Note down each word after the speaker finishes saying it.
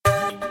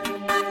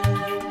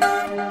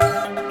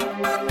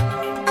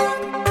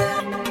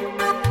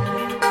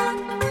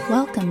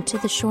to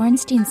the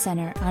Shorenstein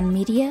Center on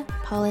Media,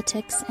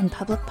 Politics, and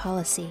Public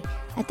Policy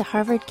at the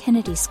Harvard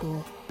Kennedy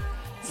School.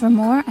 For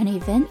more on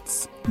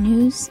events,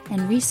 news,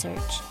 and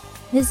research,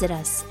 visit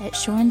us at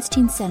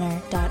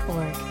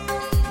shorensteincenter.org.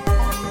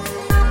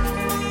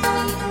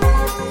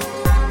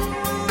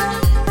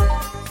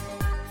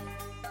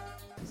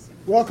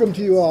 Welcome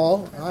to you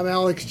all. I'm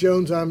Alex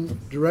Jones. I'm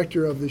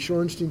director of the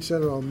Shorenstein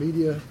Center on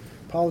Media,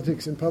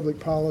 Politics, and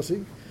Public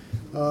Policy.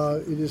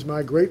 It is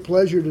my great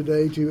pleasure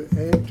today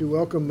to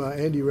welcome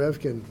Andy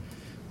Revkin,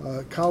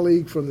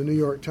 colleague from the New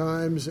York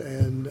Times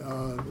and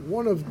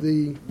one of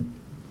the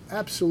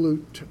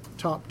absolute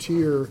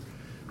top-tier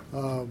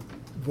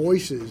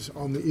voices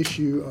on the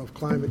issue of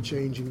climate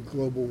change and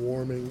global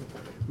warming,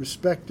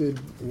 respected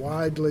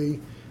widely,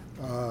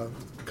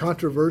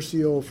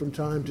 controversial from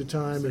time to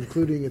time,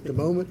 including at the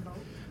moment,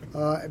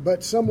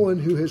 but someone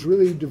who has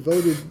really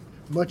devoted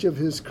much of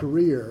his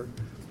career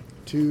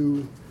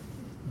to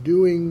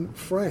doing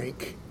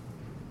frank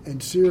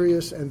and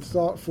serious and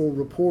thoughtful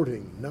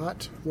reporting,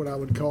 not what I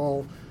would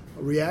call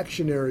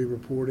reactionary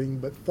reporting,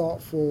 but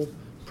thoughtful,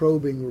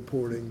 probing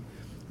reporting.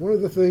 One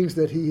of the things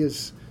that he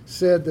has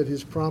said that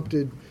has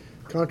prompted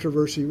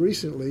controversy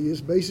recently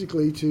is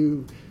basically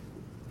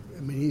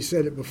he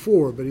said it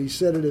before, but he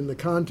said it in the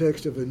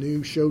context of a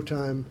new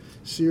Showtime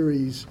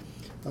series,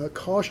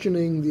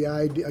 cautioning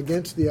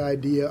against the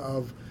idea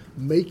of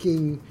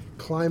making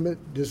climate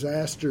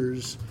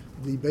disasters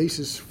the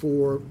basis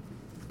for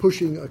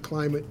pushing a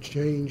climate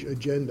change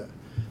agenda.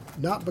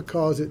 Not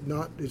because it's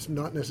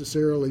not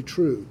necessarily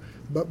true,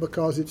 but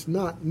because it's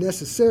not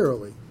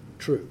necessarily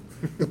true.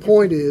 The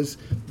point is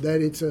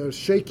that it's a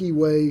shaky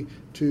way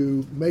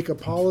to make a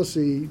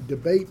policy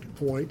debate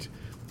point,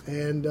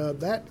 and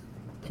that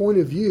point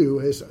of view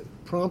has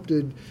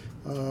prompted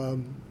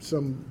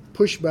some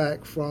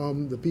pushback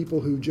from the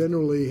people who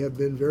generally have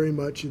been very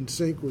much in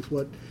sync with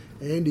what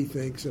Andy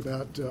thinks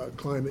about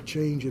climate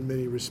change in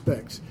many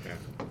respects. Yeah.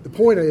 The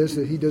point is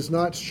that he does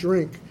not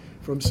shrink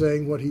from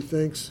saying what he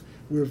thinks.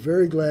 We're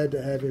very glad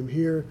to have him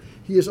here.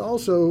 He is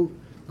also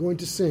going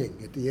to sing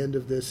at the end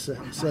of this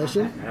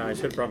session. I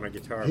should have brought my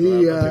guitar.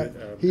 He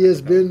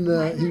has been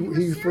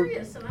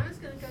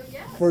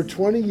for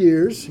 20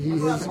 years. He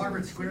has.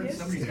 Harvard Square.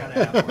 Somebody's got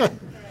to have one.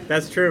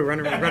 That's true.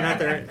 Run out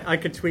there. I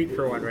could tweet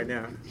for one right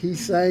now. He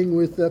sang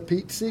with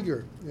Pete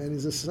Seeger and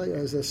is a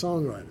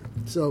songwriter.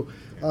 So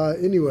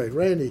anyway,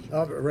 Andy,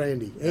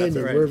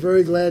 right. we're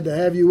very glad to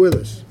have you with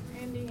us.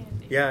 Andy.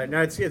 Yeah,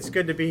 no, it's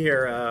good to be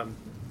here.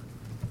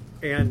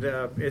 And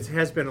it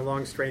has been a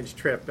long, strange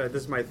trip. This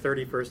is my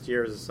 31st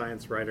year as a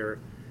science writer.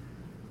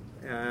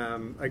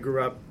 I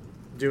grew up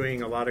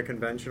doing a lot of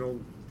conventional,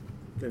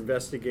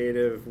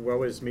 investigative,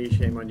 woe is me,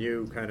 shame on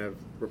you kind of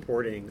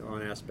reporting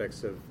on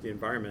aspects of the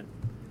environment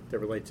that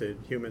relate to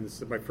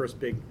humans. My first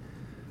big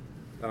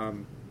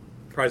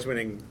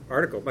prize-winning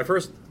article, my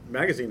first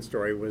magazine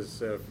story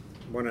was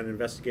won an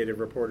Investigative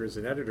Reporters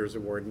and Editors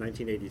Award in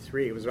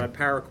 1983. It was about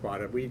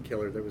paraquat, a weed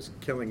killer that was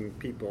killing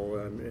people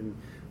in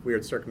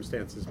weird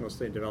circumstances,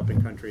 mostly in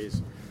developing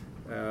countries.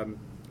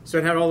 So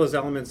it had all those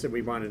elements that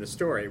we want in a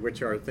story,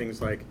 which are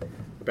things like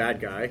the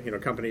bad guy,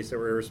 companies that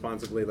were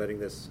irresponsibly letting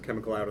this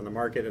chemical out on the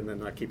market and then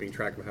not keeping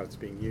track of how it's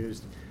being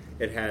used.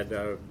 It had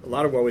a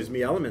lot of woe is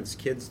me elements,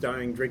 kids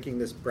dying, drinking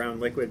this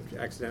brown liquid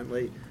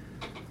accidentally.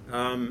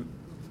 And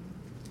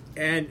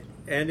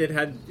it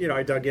had,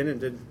 I dug in and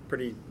did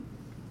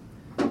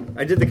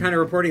I did the kind of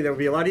reporting that would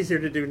be a lot easier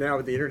to do now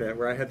with the internet,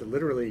 where I had to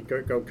literally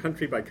go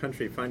country by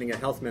country, finding a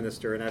health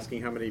minister and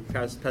asking how many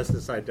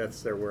pesticide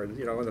deaths there were, on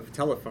the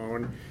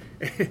telephone.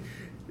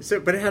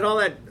 But it had all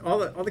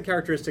the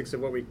characteristics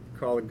of what we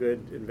call a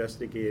good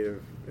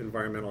investigative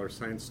environmental or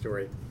science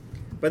story.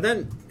 But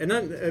then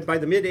by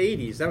the mid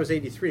 '80s, that was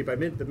 '83. By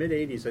the mid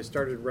 '80s, I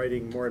started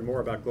writing more and more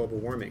about global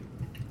warming.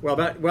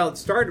 It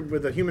started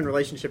with the human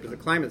relationship to the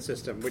climate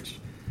system, which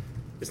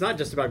it's not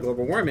just about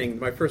global warming.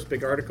 My first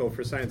big article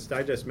for Science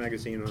Digest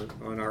magazine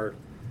on our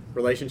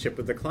relationship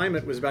with the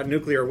climate was about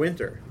nuclear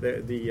winter,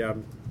 the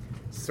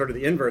sort of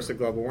the inverse of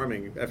global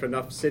warming. If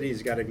enough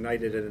cities got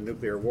ignited in a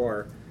nuclear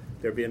war,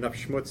 there'd be enough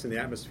schmutz in the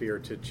atmosphere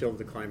to chill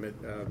the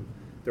climate.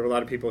 There were a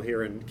lot of people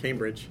here in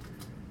Cambridge.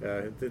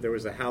 There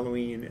was a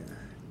Halloween,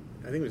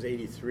 I think it was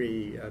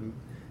 '83,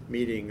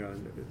 meeting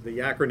on, the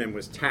acronym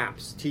was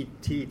TAPS,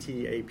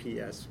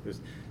 TTAPS,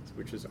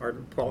 which is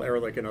Paul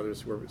Ehrlich and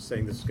others were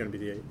saying this is going to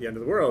be the end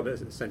of the world,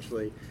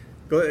 essentially.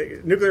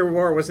 Nuclear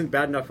war wasn't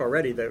bad enough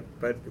already,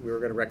 but we were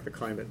going to wreck the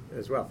climate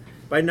as well.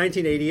 By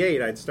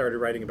 1988, I'd started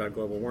writing about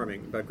global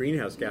warming, about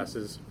greenhouse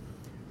gases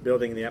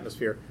building in the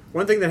atmosphere.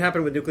 One thing that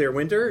happened with nuclear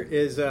winter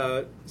is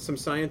some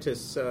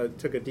scientists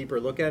took a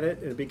deeper look at it,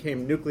 and it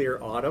became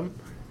nuclear autumn.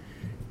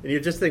 And you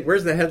just think,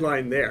 where's the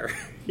headline there?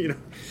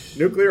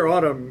 Nuclear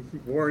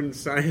autumn warns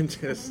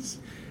scientists.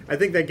 I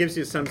think that gives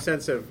you some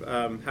sense of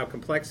how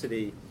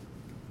complexity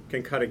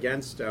can cut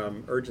against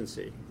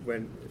urgency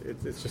when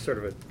it's just sort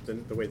of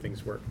the way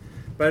things work.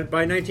 But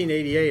by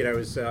 1988, I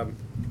was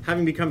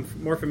having become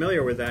more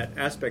familiar with that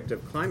aspect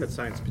of climate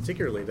science,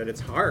 particularly that it's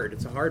hard.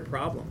 It's a hard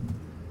problem.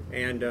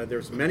 And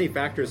there's many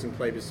factors in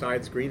play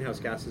besides greenhouse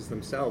gases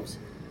themselves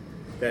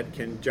that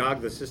can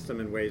jog the system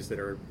in ways that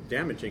are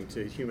damaging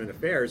to human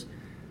affairs.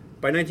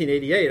 By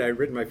 1988, I had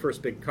written my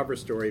first big cover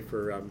story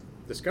for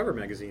Discover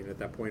magazine at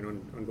that point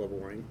on global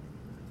warming.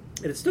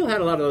 And it still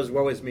had a lot of those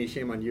woe is me,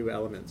 shame on you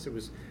elements.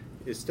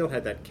 It still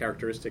had that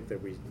characteristic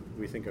that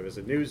we think of as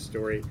a news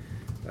story.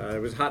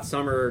 It was hot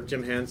summer.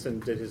 Jim Hansen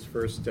did his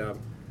first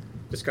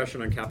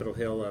discussion on Capitol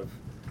Hill of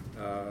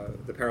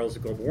the perils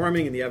of global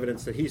warming and the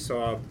evidence that he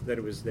saw that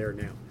it was there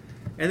now.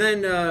 And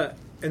then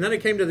I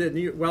came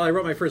to I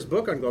wrote my first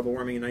book on global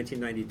warming in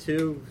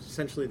 1992,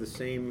 essentially the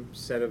same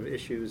set of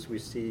issues we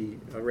see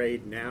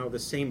arrayed now, the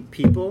same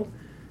people.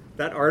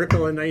 That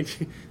article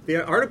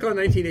the article in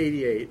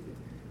 1988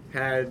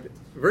 had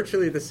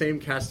virtually the same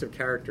cast of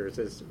characters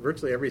as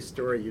virtually every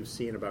story you've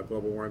seen about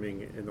global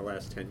warming in the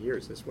last 10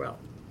 years as well.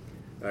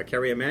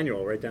 Kerry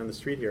Emanuel, right down the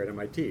street here at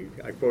MIT.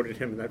 I quoted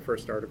him in that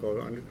first article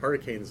on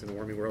hurricanes in the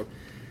warming world.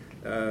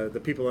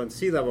 The people on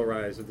sea level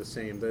rise are the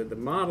same. The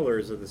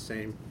modelers are the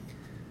same.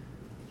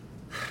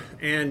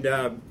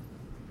 And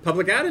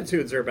public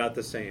attitudes are about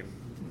the same.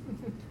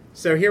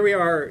 So here we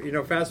are,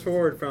 fast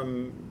forward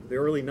from the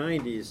early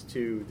 90s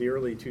to the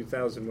early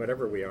 2000s,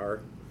 whatever we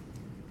are,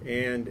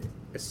 and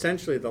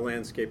essentially the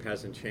landscape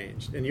hasn't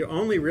changed. And you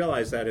only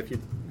realize that if you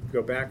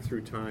go back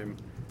through time,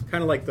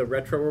 kind of like the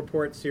Retro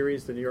Report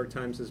series the New York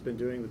Times has been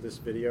doing with this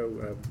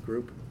video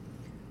group,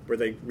 where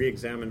they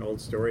re-examine old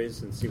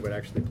stories and see what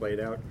actually played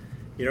out.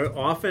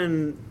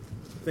 Often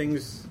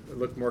things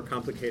look more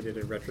complicated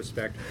in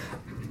retrospect.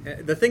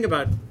 The thing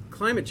about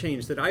climate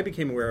change that I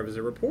became aware of as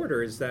a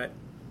reporter is the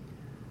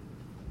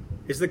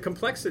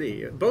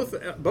complexity,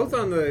 both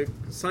on the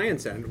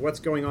science end, what's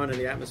going on in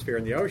the atmosphere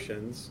and the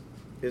oceans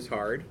is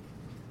hard.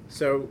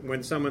 So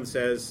when someone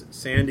says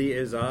Sandy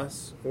is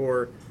us,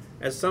 or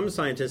as some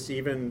scientists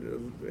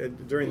even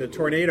during the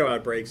tornado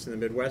outbreaks in the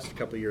Midwest a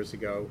couple of years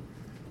ago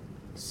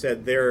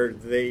said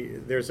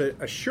there's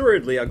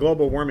assuredly a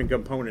global warming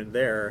component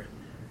there,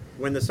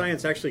 when the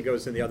science actually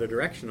goes in the other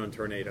direction on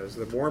tornadoes.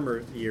 The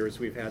warmer years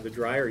we've had, the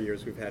drier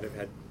years we've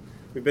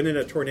been in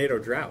a tornado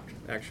drought,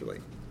 actually.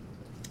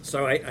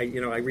 So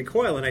I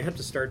recoil, and I have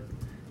to start,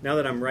 now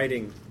that I'm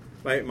writing,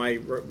 my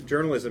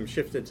journalism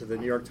shifted to the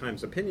New York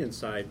Times opinion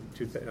side,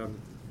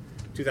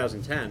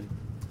 2010.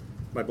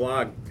 My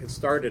blog had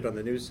started on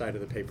the news side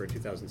of the paper in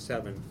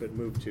 2007, but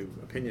moved to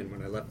opinion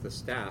when I left the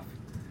staff.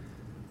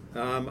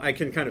 I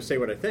can kind of say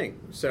what I think.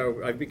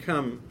 So I've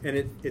become,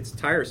 and it's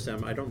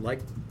tiresome. I don't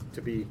like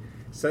to be,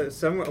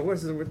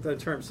 what's the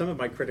term? Some of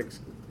my critics,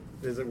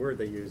 there's a word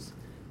they use.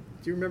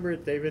 Do you remember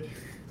it, David?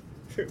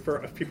 For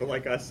people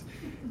like us,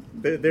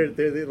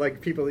 they're like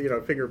people,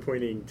 finger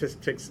pointing,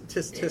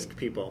 tisk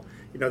people.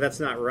 That's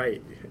not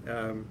right.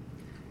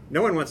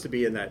 No one wants to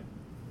be in that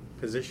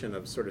position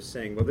of sort of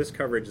saying, well, this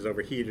coverage is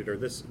overheated, or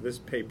this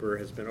paper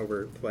has been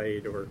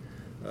overplayed, or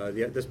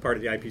this part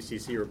of the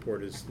IPCC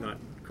report is not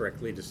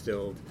correctly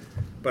distilled.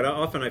 But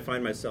often I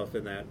find myself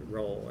in that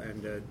role,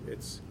 and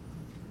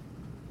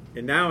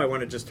and now I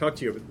want to just talk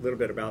to you a little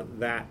bit about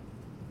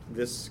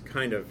this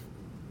kind of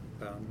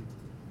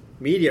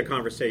media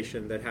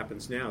conversation that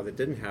happens now that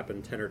didn't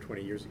happen 10 or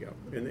 20 years ago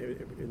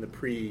in the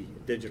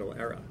pre-digital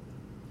era.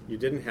 You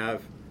didn't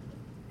have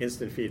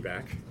instant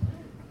feedback.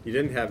 You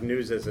didn't have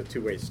news as a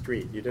two-way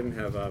street. You didn't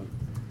have a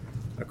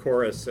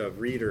chorus of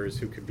readers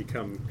who could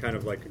become kind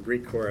of like a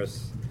Greek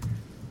chorus,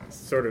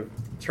 sort of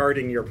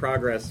charting your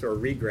progress or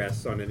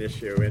regress on an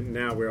issue. And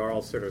now we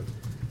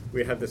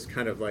have this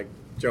kind of like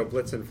Joe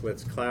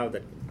Blitzenflitz cloud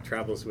that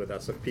travels with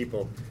us of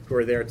people who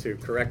are there to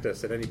correct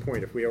us at any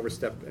point if we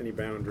overstep any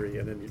boundary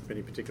in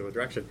any particular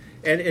direction.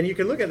 And you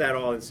can look at that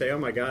all and say, oh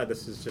my God,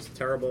 this is just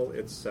terrible.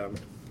 It's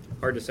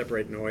hard to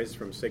separate noise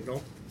from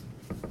signal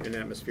in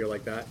an atmosphere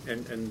like that,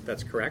 and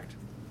that's correct.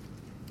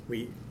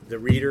 The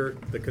reader,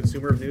 the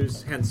consumer of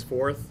news,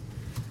 henceforth,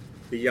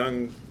 the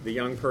young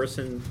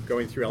person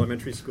going through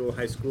elementary school,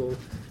 high school,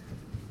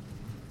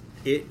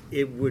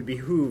 it would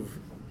behoove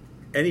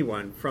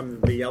anyone from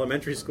the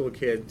elementary school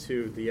kid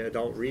to the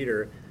adult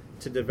reader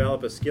to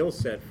develop a skill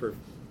set for.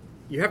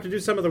 You have to do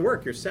some of the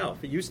work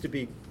yourself. It used to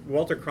be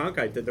Walter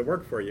Cronkite did the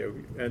work for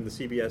you, and the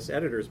CBS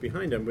editors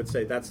behind him would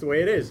say that's the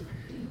way it is,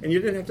 and you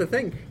didn't have to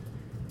think.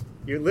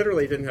 You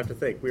literally didn't have to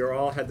think. We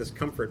all had this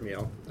comfort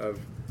meal of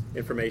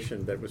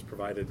information that was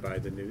provided by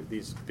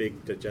these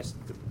big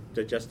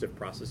digestive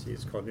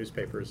processes called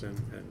newspapers and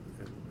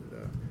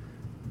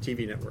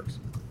TV networks.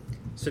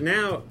 So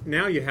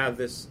now you have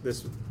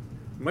this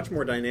much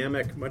more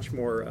dynamic, much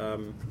more.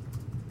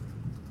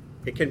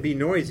 It can be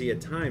noisy at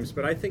times,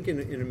 but I think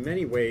in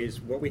many ways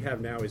what we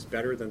have now is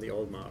better than the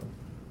old model,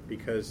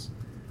 because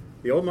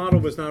the old model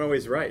was not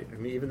always right. I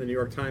mean, even the New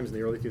York Times in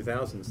the early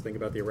 2000s, think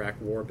about the Iraq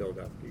War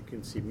buildup. You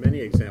can see many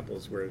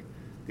examples where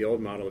the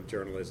old model of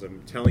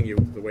journalism telling you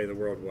the way the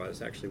world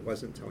was actually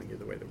wasn't telling you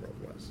the way the world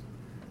was.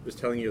 It was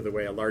telling you the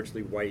way a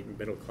largely white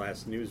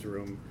middle-class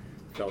newsroom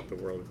felt the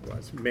world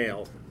was.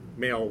 Male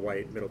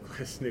white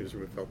middle-class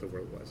newsroom felt the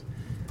world was.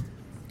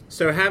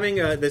 So having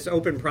this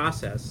open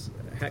process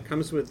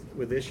comes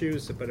with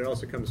issues, but it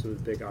also comes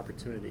with big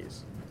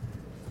opportunities.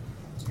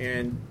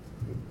 And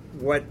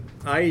what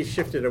I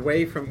shifted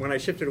away from, when I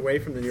shifted away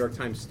from the New York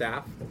Times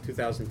staff in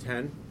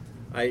 2010,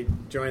 I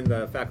joined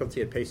the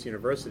faculty at Pace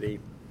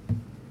University,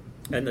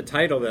 and the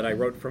title that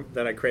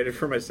I created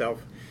for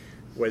myself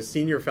was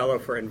Senior Fellow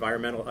for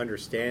Environmental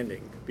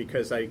Understanding,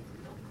 because it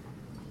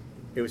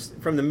was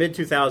from the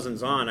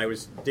mid-2000s on, I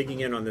was digging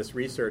in on this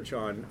research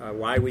on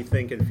why we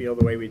think and feel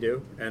the way we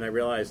do, and I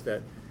realized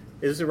that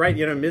it was right,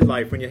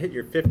 midlife, when you hit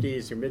your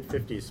 50s, your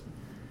mid-50s,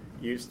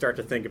 you start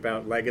to think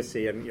about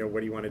legacy and, what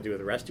do you want to do with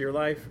the rest of your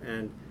life,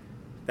 and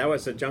that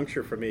was a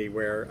juncture for me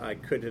where I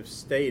could have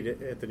stayed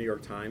at the New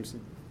York Times.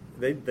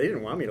 They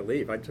didn't want me to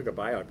leave. I took a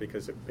buyout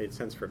because it made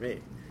sense for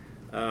me.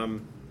 But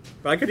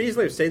I could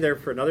easily have stayed there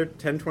for another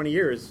 10, 20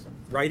 years,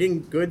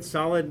 writing good,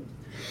 solid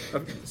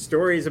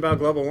stories about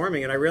global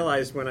warming. And I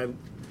realized when I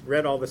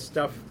read all the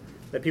stuff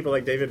that people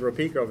like David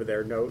Revkin over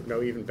there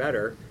know even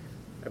better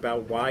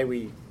about why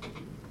we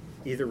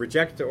either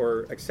reject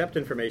or accept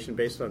information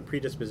based on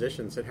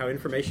predispositions, and how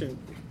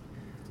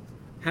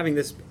having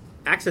this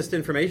access to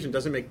information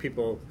doesn't make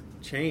people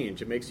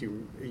change. It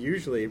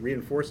usually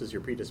reinforces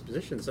your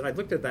predispositions. And I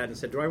looked at that and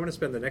said, do I want to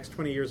spend the next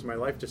 20 years of my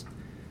life just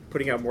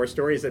putting out more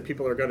stories that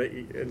people are going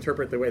to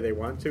interpret the way they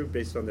want to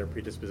based on their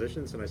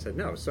predispositions? And I said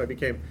no. So I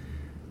became,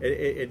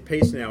 at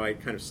Pace now, I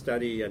kind of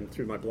study, and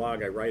through my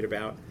blog I write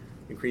about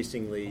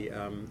increasingly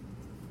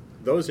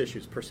those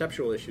issues,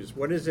 perceptual issues.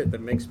 What is it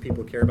that makes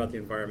people care about the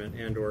environment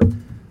and or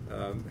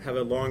have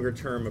a longer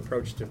term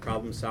approach to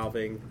problem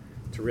solving,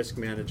 to risk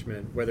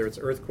management, whether it's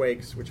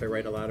earthquakes, which I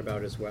write a lot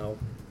about as well,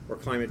 or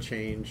climate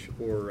change,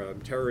 or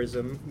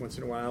terrorism. Once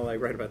in a while I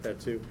write about that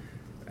too.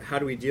 How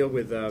do we deal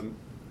with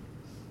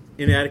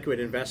inadequate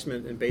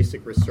investment in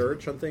basic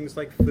research on things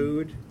like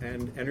food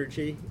and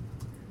energy,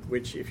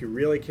 which, if you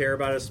really care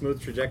about a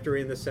smooth trajectory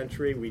in this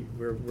century,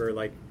 we're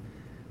like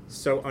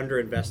so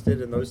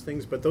underinvested in those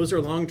things. But those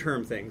are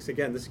long-term things.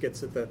 Again, this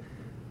gets at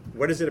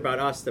what is it about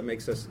us that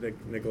makes us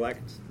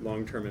neglect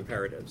long-term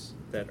imperatives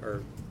that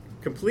are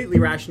completely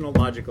rational,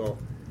 logical,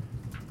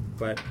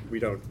 but we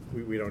don't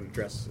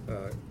address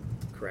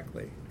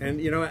correctly.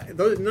 And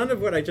none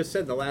of what I just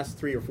said in the last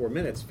 3 or 4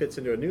 minutes fits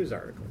into a news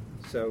article.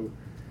 So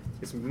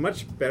it's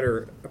much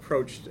better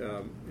approached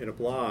in a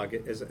blog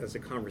as a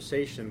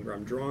conversation where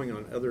I'm drawing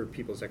on other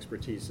people's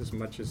expertise as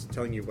much as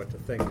telling you what to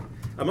think.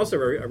 I'm also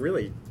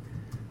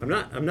I'm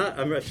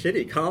a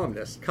shitty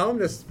columnist.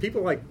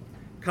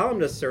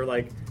 Columnists are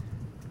like,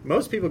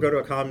 most people go to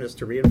a columnist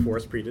to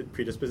reinforce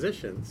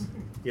predispositions,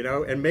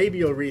 and maybe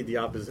you'll read the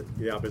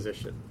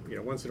opposition.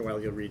 Once in a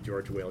while you'll read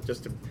George Will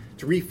just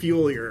to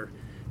refuel your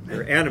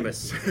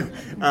animus.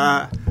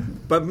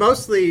 But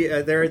mostly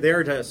they're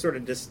there to sort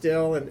of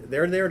distill, and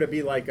they're there to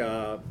be like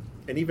an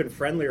even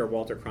friendlier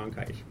Walter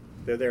Cronkite.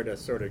 They're there to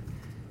sort of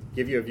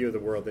give you a view of the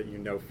world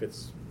that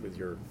fits with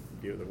your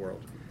view of the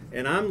world.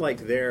 And I'm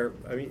like there.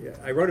 I mean,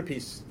 I wrote a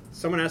piece.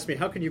 Someone asked me,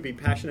 how can you be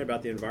passionate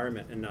about the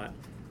environment and not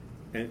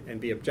and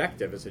be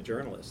objective as a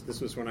journalist?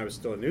 This was when I was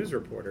still a news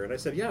reporter. And I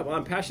said, yeah, well,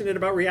 I'm passionate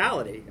about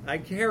reality. I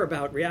care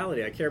about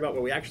reality. I care about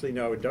what we actually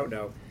know and don't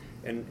know,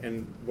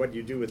 and what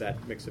you do with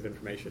that mix of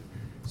information.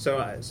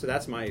 So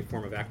that's my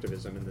form of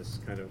activism in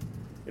this kind of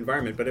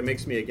environment. But it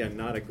makes me, again,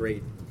 not a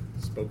great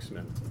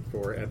spokesman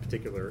for a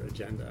particular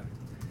agenda,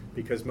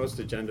 because most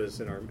agendas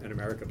in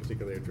America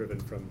particularly are driven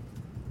from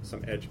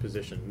some edge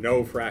position.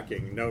 No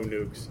fracking, no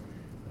nukes,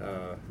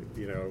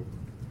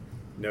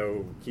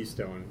 no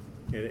Keystone.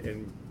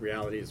 And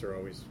realities are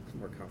always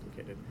more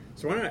complicated.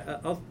 So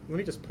let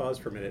me just pause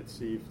for a minute and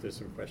see if there's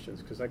some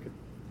questions, because I could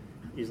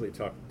easily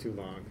talk too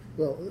long.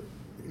 Well,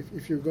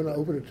 if you're going to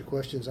open it to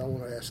questions, I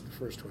want to ask the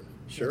first one.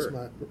 Sure. That's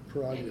my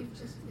prerogative.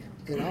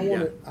 And I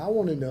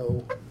want to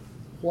know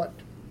what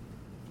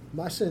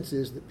my sense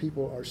is, that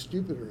people are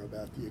stupider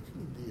about the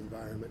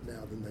environment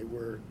now than they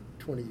were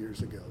 20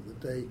 years ago.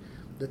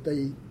 That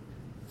they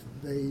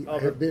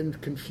have been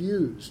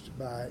confused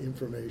by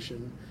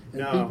information,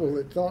 and people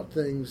that thought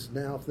things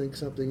now think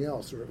something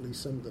else, or at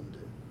least some of them do.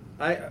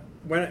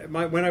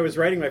 When I was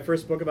writing my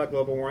first book about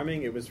global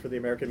warming, it was for the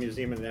American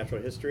Museum of Natural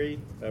History,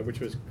 which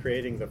was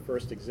creating the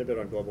first exhibit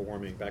on global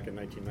warming back in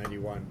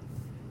 1991.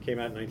 Came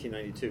out in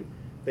 1992.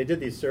 They did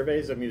these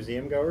surveys of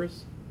museum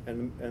goers,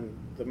 and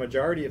the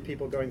majority of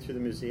people going through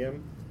the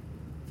museum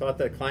thought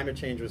that climate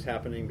change was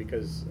happening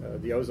because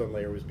the ozone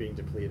layer was being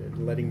depleted,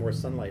 letting more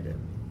sunlight in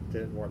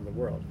to warm the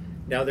world.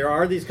 Now, there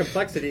are these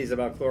complexities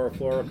about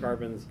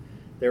chlorofluorocarbons.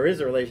 There is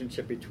a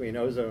relationship between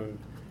ozone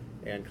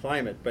and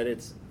climate, but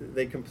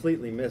they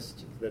completely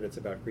missed that it's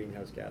about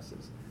greenhouse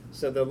gases.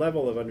 So the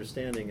level of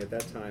understanding at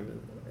that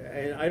time,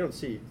 and I don't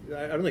think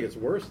it's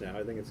worse now.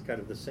 I think it's kind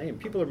of the same.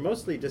 People are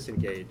mostly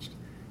disengaged.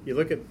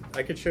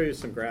 I could show you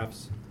some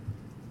graphs.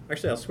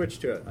 Actually, I'll switch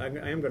to it. I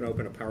am going to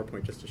open a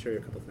PowerPoint just to show you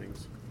a couple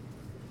things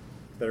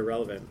that are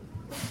relevant.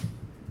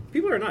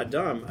 People are not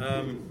dumb.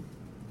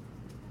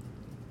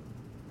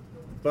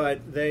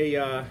 But they,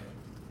 let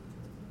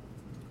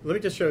me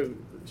just show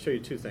you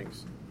two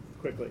things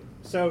quickly.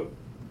 So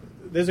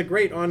there's a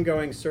great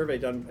ongoing survey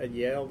done at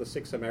Yale, the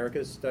Six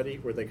Americas study,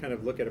 where they kind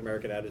of look at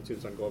American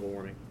attitudes on global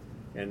warming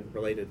and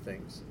related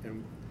things.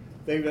 And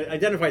they've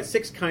identified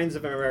 6 kinds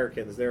of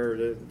Americans.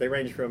 They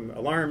range from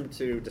alarmed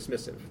to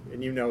dismissive,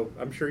 and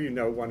I'm sure you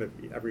know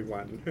every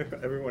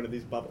one of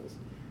these bubbles.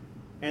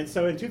 And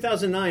so in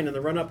 2009, in the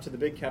run-up to the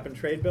big cap and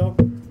trade bill,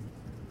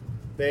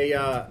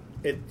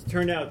 it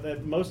turned out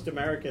that most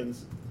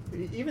Americans,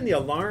 even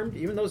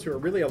those who are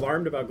really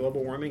alarmed about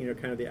global warming,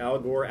 kind of the Al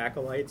Gore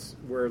acolytes,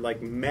 were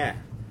like meh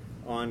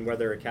on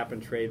whether a cap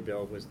and trade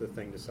bill was the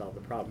thing to solve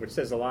the problem, which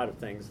says a lot of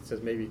things. It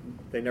says maybe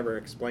they never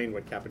explained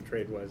what cap and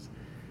trade was.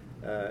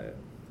 It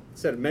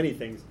said many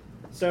things.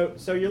 So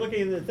you're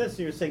looking at this and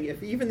you're saying,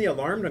 if even the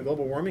alarmed on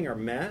global warming are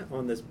meh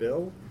on this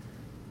bill,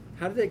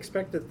 how did they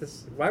expect that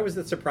why was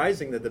it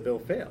surprising that the bill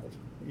failed?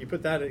 You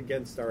put that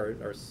against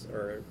our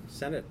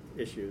Senate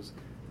issues.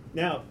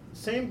 Now,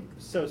 same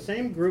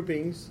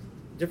groupings,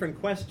 different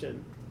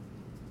question.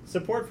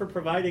 Support for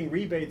providing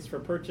rebates for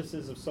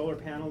purchases of solar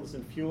panels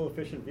and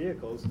fuel-efficient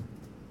vehicles.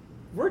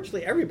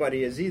 Virtually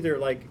everybody is either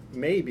like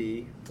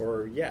maybe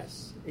or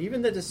yes.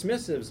 Even the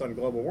dismissives on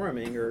global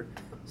warming are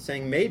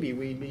saying maybe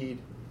we need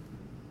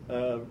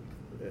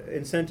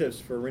incentives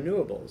for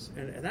renewables.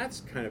 And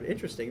that's kind of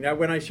interesting. Now,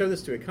 when I show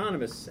this to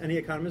economists, any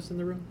economists in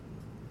the room?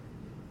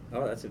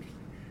 Oh, that's interesting.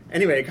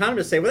 Anyway,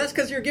 economists say, well, that's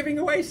because you're giving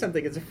away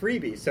something. It's a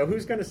freebie. So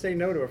who's going to say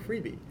no to a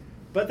freebie?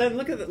 But then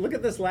look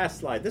at this last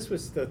slide. This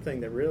was the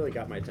thing that really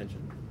got my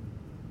attention.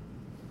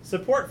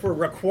 Support for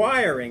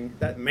requiring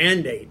that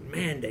mandate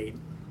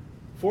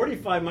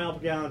 45 mile per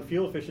gallon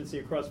fuel efficiency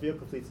across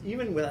vehicle fleets,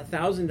 even with a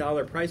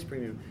 $1,000 price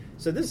premium.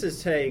 So this is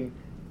saying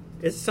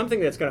it's something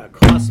that's going to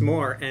cost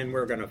more, and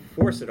we're going to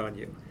force it on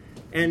you.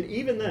 And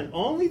even then,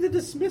 only the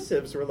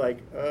dismissives were like,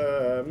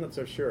 I'm not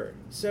so sure.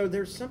 So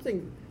there's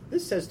something.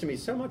 This says to me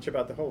so much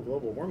about the whole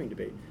global warming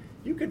debate.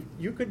 You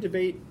could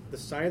debate the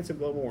science of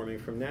global warming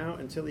from now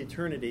until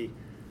eternity,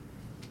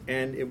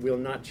 and it will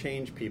not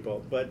change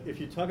people. But if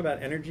you talk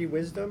about energy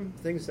wisdom,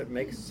 things that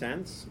make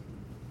sense,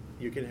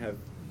 you can have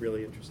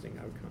really interesting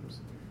outcomes.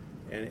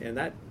 And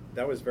that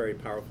was very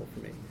powerful for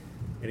me.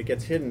 And it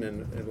gets hidden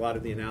in a lot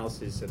of the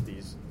analyses of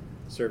these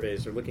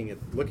surveys are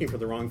looking for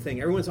the wrong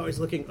thing. Everyone's always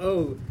looking,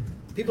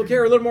 people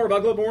care a little more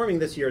about global warming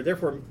this year,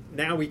 therefore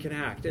now we can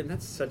act. And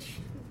that's such.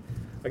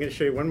 I'm going to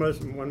show you one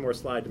more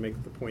slide to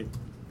make the point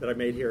that I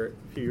made here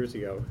a few years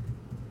ago.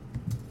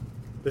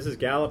 This is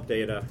Gallup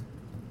data.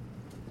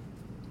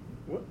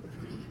 What?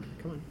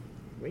 Come on,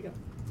 wake up.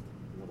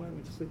 Why don't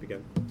we just sleep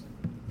again?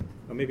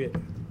 Oh, maybe it.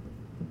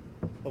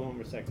 Hold on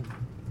for a second.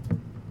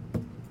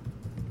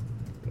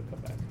 It'll come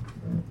back.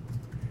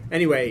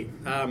 Anyway,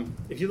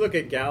 if you look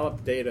at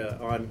Gallup data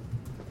on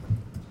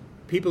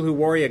people who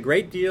worry a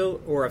great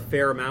deal or a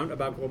fair amount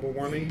about global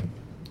warming,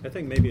 I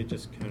think maybe it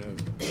just kind of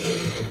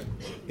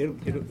it'll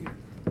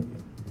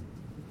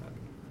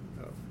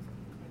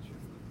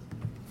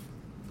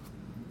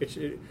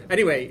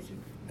anyway,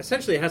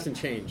 essentially it hasn't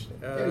changed.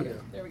 There you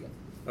go. There we go.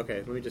 Okay,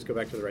 let me just go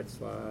back to the right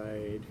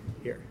slide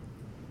here.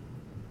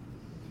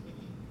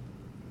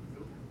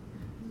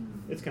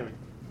 It's coming.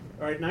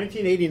 All right,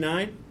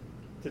 1989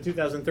 to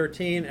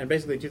 2013, and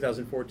basically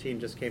 2014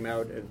 just came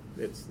out, and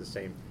it's the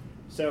same.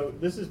 So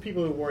this is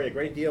people who worry a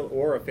great deal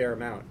or a fair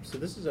amount. So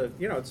this is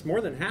it's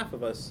more than half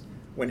of us,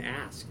 when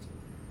asked,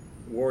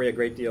 worry a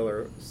great deal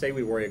or say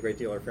we worry a great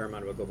deal or a fair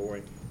amount about global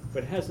warming,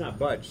 but it has not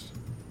budged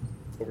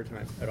over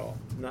time at all,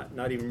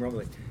 not even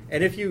remotely.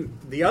 And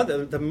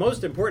the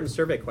most important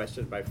survey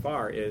question by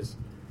far is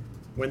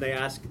when they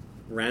ask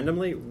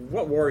randomly,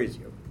 what worries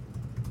you?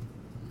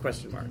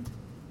 Question mark.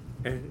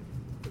 And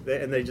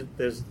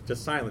there's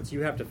just silence.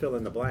 You have to fill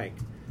in the blank.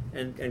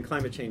 And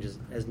climate change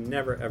has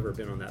never, ever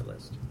been on that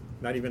list,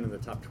 not even in the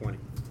top 20.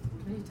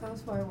 Can you tell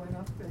us why it went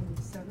up in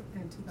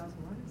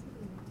 2001?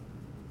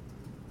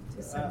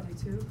 To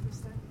 72%?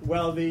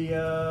 Well,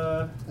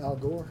 Al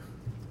Gore.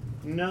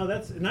 No,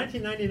 that's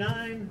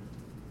 1999.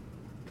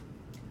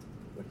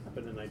 What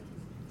happened in 19?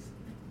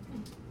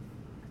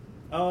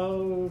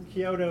 Oh,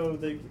 Kyoto.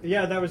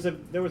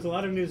 There was a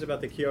lot of news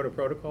about the Kyoto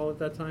Protocol at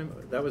that time.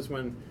 That was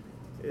when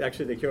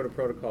actually the Kyoto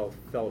Protocol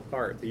fell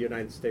apart. The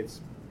United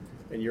States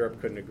and Europe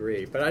couldn't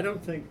agree. But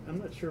I'm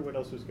not sure what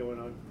else was going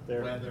on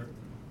there. Weather.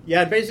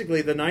 Yeah,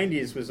 basically the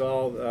 90s was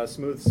all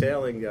smooth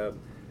sailing.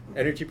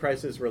 Energy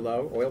prices were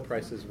low. Oil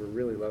prices were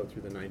really low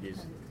through the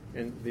 90s.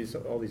 And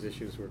all these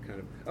issues were kind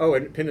of... Oh,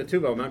 and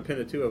Mount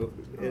Pinatubo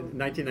in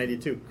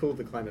 1992 cooled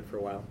the climate for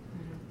a while.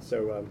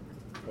 So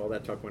all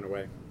that talk went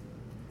away.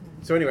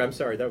 So anyway, I'm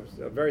sorry. That was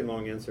a very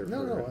long answer.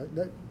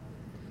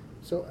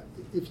 So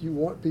if you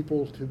want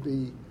people to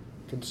be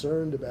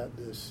concerned about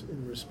this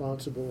in a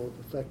responsible,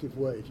 effective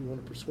way, if you want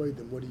to persuade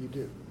them, what do you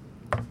do?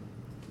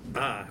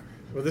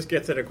 Well, this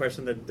gets at a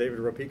question that David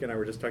Revkin and I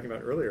were just talking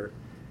about earlier.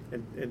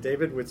 And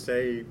David would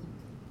say,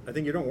 I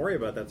think you don't worry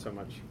about that so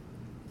much.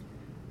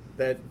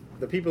 That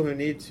the people who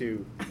need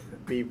to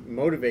be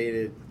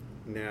motivated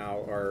now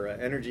are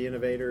energy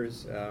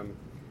innovators,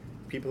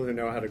 people who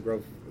know how to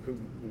grow, who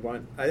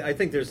want... I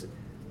think there's...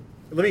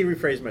 Let me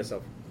rephrase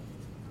myself.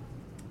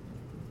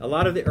 A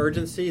lot of the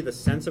urgency, the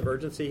sense of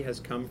urgency, has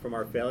come from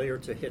our failure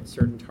to hit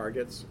certain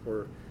targets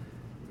or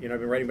I've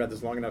been writing about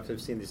this long enough to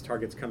have seen these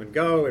targets come and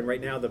go. And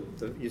right now,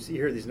 you see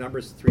here these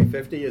numbers.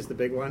 350 is the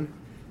big one,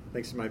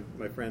 thanks to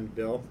my friend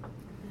Bill.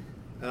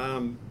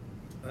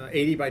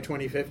 80 by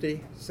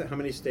 2050. So how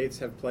many states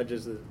have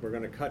pledges that we're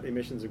going to cut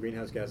emissions of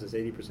greenhouse gases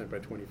 80% by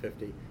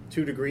 2050?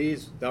 2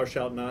 degrees, thou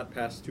shalt not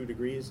pass 2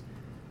 degrees.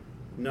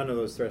 None of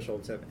those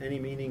thresholds have any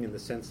meaning in the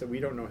sense that we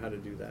don't know how to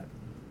do that.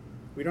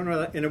 We don't know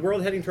that. In a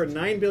world heading toward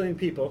 9 billion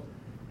people,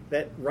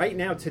 that right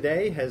now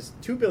today has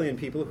 2 billion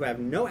people who have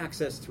no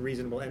access to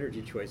reasonable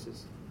energy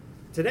choices.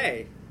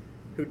 Today,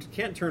 who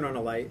can't turn on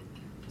a light.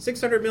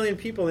 600 million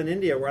people in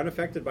India were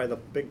unaffected by the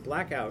big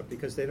blackout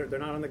because they're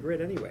not on the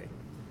grid anyway.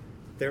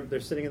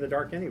 They're sitting in the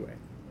dark anyway.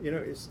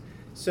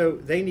 So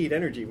they need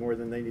energy more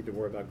than they need to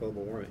worry about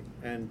global warming.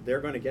 And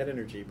they're going to get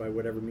energy by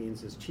whatever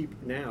means is cheap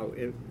now.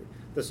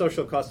 The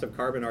social cost of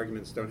carbon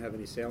arguments don't have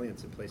any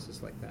salience in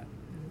places like that.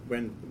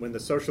 When the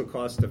social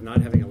cost of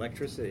not having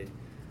electricity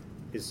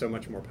is so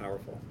much more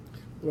powerful.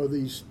 Well,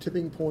 these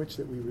tipping points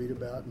that we read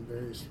about in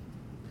various,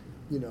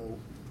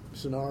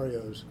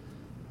 scenarios,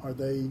 are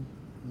they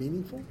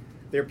meaningful?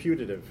 They're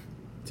putative.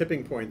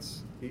 Tipping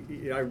points.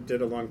 I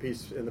did a long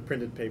piece in the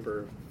printed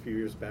paper a few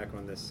years back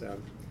on this.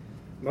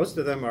 Most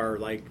of them are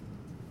like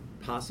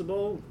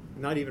possible,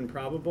 not even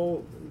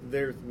probable.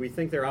 We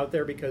think they're out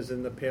there because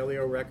in the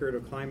paleo record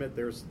of climate,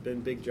 there's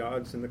been big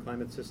jogs in the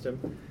climate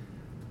system.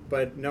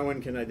 But no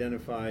one can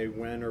identify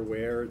when or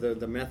where.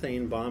 The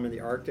methane bomb in the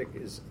Arctic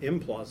is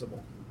implausible.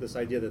 This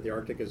idea that the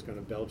Arctic is going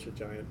to belch a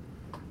giant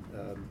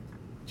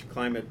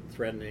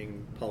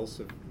climate-threatening pulse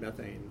of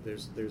methane,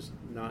 there's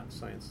not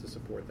science to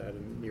support that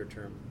in the near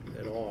term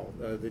at all.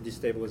 The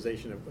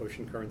destabilization of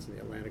ocean currents in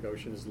the Atlantic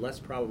Ocean is less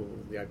probable,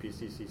 the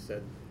IPCC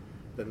said,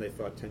 than they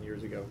thought 10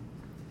 years ago.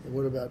 And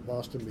what about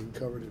Boston being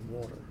covered in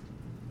water?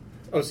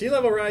 Oh, sea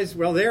level rise.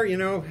 Well, there,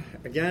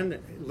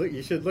 again,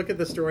 you should look at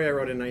the story I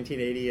wrote in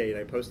 1988.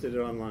 I posted it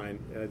online.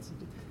 If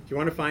you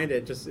want to find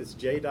it, it's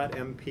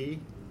j.mp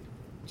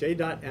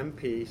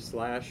 /REV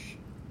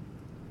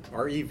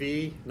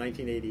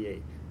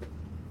 1988.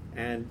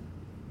 And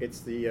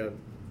it's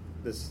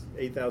this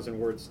 8,000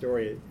 word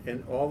story,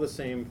 and all the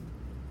same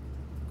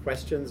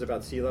questions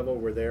about sea level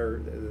were there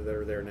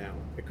now.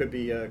 It could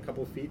be a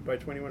couple feet by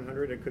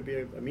 2100. It could be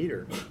a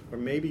meter, or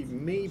maybe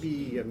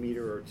a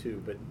meter or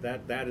two. But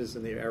that is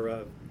in the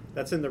era.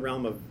 That's in the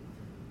realm of.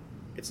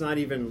 It's not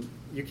even.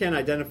 You can't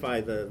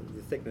identify the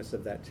thickness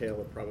of that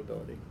tail of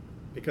probability,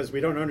 because we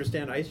don't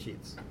understand ice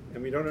sheets,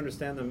 and we don't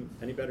understand them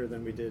any better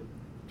than we did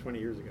 20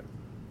 years ago.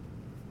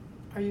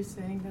 Are you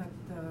saying that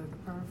the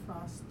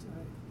permafrost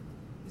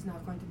is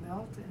not going to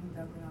melt and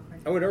that we're not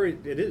going to... Oh, it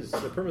is.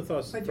 The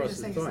permafrost But you're is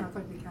saying thawing. it's not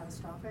going to be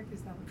catastrophic?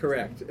 Is that what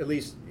Correct. you're saying? At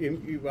least,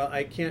 well,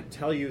 I can't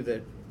tell you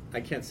that.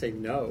 I can't say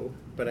no,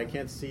 but I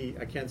can't say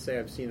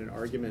I've seen an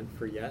argument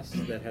for yes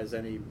that has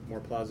any more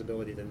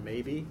plausibility than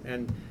maybe.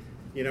 And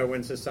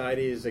when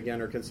societies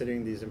again are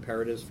considering these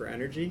imperatives for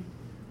energy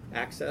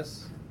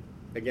access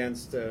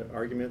against an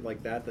argument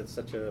like that's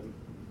such a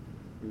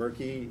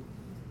murky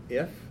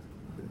if,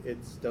 it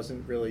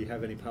doesn't really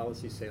have any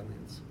policy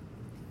salience.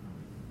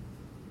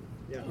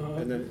 Yeah,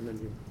 and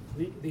then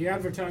you. The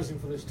advertising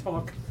for this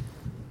talk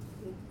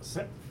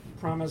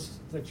promised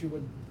that you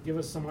would give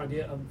us some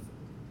idea of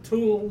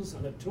tools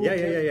and a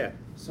toolkit. Yeah.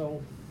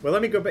 So, well,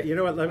 let me go back. You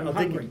know what? I'm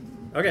hungry.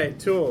 Okay,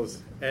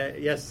 tools.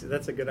 Yes,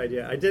 that's a good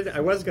idea. I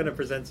was going to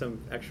present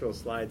some actual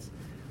slides.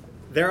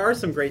 There are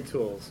some great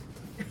tools.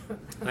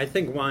 I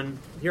think one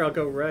here. I'll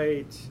go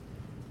right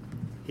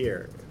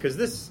here because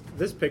this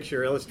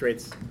picture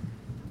illustrates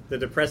the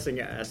depressing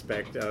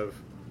aspect of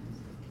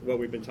what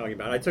we've been talking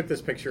about. I took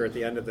this picture at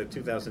the end of the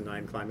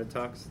 2009 climate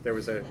talks. There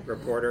was a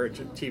reporter, a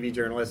TV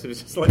journalist, who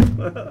was just like,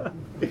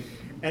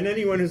 and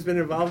anyone who's been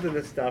involved in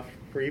this stuff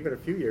for even a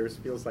few years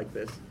feels like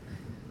this.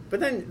 But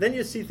then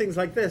you see things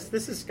like this.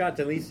 This is Scott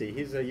DeLisi.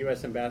 He's a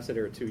U.S.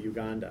 ambassador to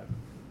Uganda.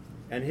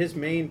 And his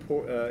main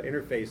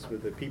interface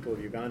with the people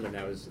of Uganda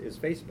now is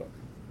Facebook.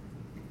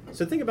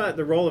 So think about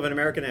the role of an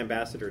American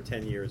ambassador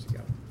 10 years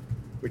ago,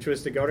 which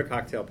was to go to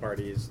cocktail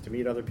parties, to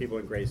meet other people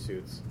in gray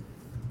suits,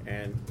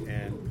 and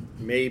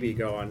maybe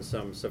go on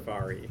some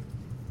safari.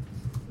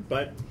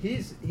 But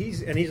he's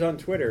on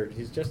Twitter.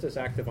 He's just as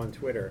active on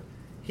Twitter.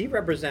 He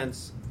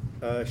represents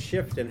a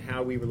shift in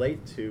how we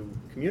relate to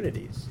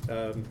communities,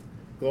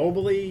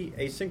 globally,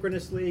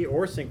 asynchronously,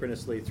 or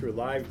synchronously through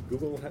live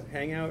Google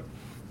Hangout,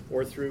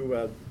 or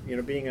through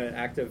being an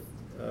active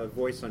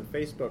voice on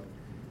Facebook.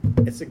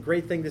 It's a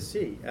great thing to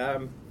see.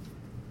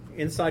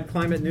 Inside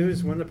Climate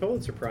News won the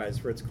Pulitzer Prize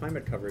for its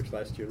climate coverage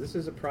last year. This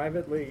is a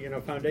privately,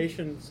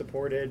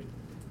 foundation-supported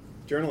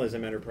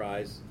journalism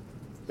enterprise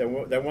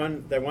that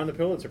won the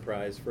Pulitzer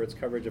Prize for its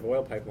coverage of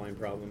oil pipeline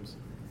problems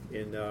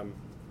in the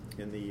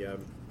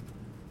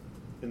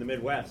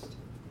Midwest.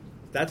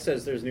 That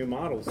says there's new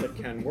models that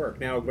can work.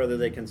 Now, whether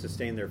they can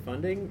sustain their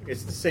funding,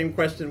 it's the same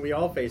question we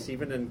all face,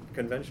 even in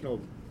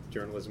conventional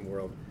journalism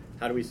world.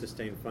 How do we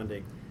sustain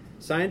funding?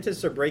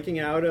 Scientists are breaking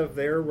out of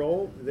their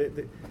role.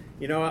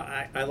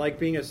 I like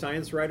being a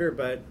science writer,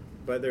 but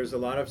there's a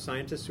lot of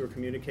scientists who are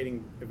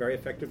communicating very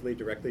effectively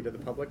directly to the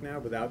public now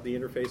without the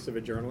interface of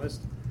a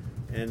journalist.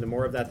 and the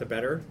more of that, the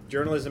better.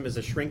 Journalism is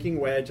a shrinking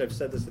wedge. I've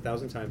said this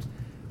 1,000 times.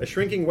 A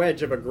shrinking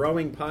wedge of a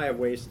growing pie of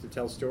ways to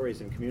tell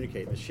stories and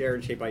communicate and share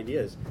and shape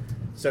ideas.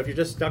 So if you're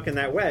just stuck in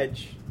that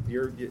wedge,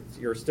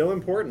 you're still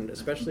important,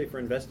 especially for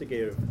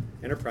investigative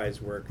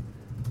enterprise work,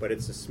 but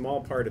it's a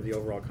small part of the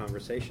overall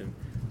conversation.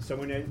 So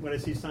when I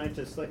see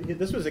scientists,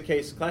 this was a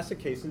classic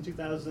case in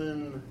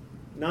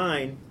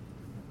 2009.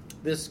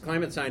 This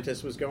climate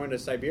scientist was going to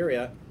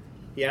Siberia.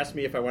 He asked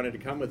me if I wanted to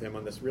come with him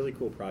on this really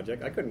cool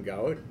project. I couldn't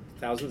go.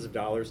 Thousands of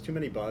dollars, too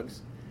many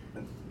bugs.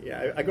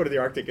 Yeah, I go to the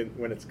Arctic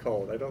when it's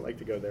cold. I don't like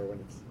to go there when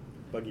it's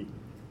buggy.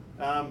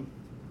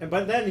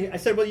 But then I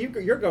said, well,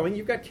 you're going.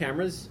 You've got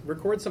cameras.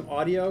 Record some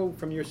audio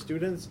from your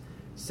students.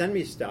 Send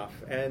me stuff.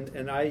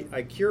 And I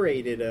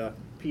curated a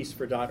piece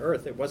for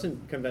 .earth. It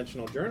wasn't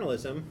conventional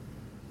journalism.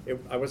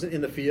 I wasn't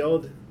in the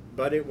field,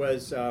 but it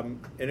was,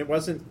 and it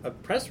wasn't a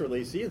press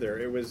release either.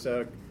 It was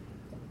a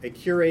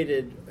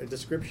curated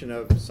description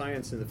of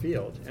science in the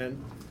field.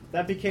 And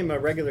that became a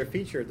regular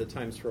feature at the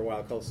Times for a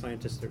while called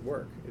Scientist at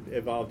Work. It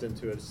evolved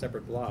into a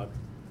separate blog,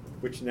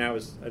 which now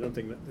I don't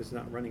think is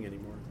not running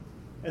anymore.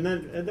 And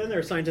then there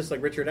are scientists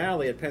like Richard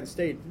Alley at Penn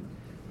State.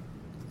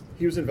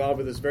 He was involved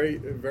with this very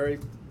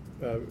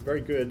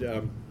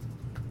good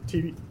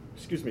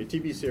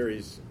TV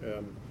series,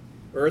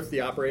 Earth: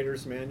 The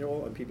Operator's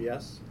Manual on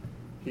PBS.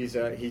 He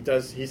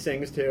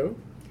sings too.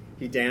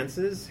 He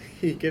dances.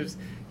 He does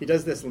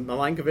this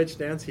Milankovitch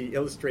dance. He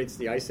illustrates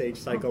the Ice Age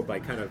cycle by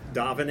kind of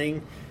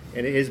davening,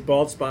 and his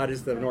bald spot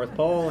is the North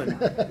Pole. And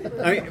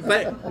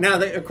but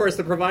now, of course,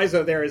 the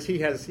proviso there is he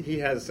has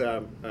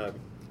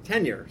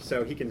tenure,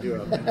 so he can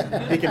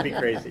be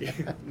crazy.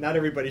 Not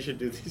everybody should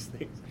do these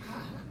things.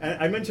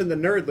 I mentioned the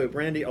Nerd Loop.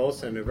 Randy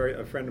Olson,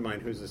 a friend of mine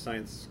who's a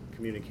science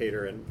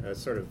communicator and a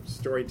sort of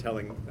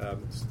storytelling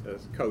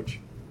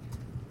coach,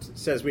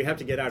 says we have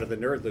to get out of the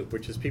nerd loop,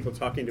 which is people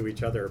talking to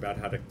each other about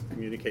how to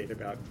communicate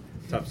about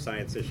tough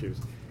science issues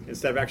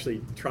instead of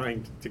actually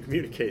trying to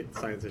communicate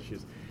science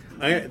issues.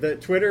 The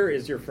Twitter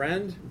is your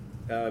friend.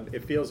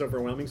 It feels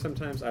overwhelming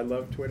sometimes. I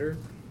love Twitter.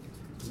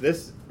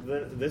 This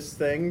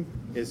thing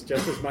is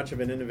just as much of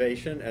an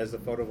innovation as the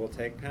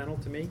photovoltaic panel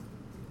to me,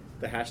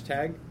 the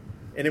hashtag.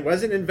 And it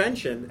was an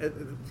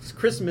invention.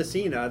 Chris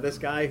Messina, this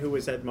guy who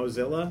was at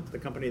Mozilla, the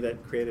company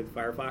that created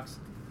Firefox,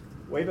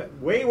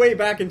 way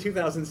back in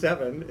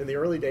 2007, in the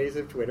early days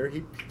of Twitter,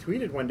 he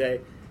tweeted one day,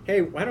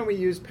 hey, why don't we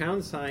use #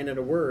 and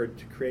a word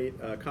to create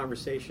a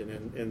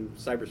conversation in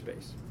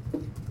cyberspace?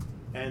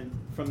 And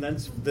from then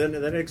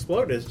it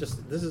exploded. It's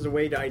just, this is a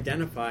way to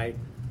identify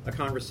a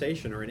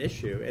conversation or an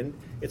issue. And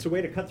it's a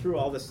way to cut through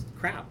all this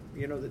crap,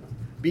 the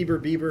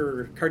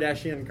Bieber,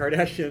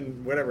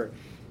 Kardashian, whatever.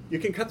 You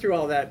can cut through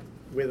all that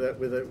with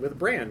a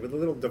brand, with a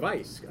little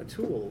device, a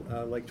tool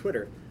like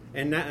Twitter.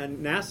 And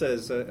NASA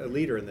is a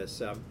leader in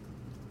this.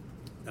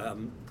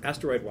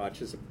 Asteroid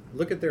Watch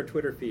look at their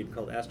Twitter feed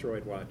called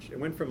Asteroid Watch. It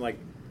went from like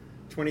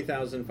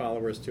 20,000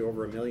 followers to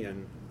over 1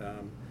 million.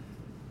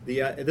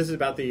 This is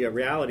about the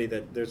reality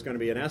that there's going to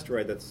be an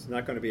asteroid that's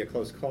not going to be a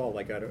close call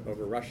like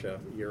over Russia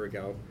a year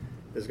ago.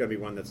 There's going to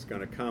be one that's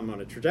going to come on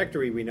a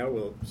trajectory we know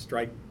will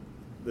strike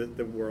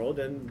the world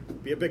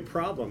and be a big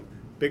problem,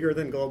 bigger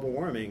than global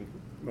warming,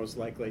 most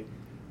likely.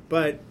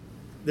 But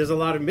there's a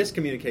lot of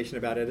miscommunication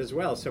about it as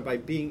well. So by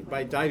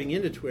diving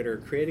into Twitter,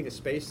 creating a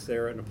space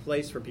there and a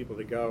place for people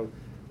to go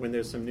when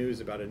there's some news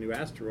about a new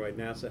asteroid,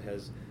 NASA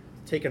has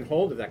taken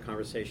hold of that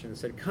conversation and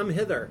said, come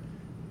hither.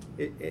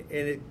 And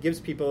it gives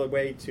people a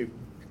way to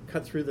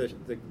cut through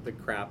the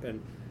crap,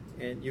 and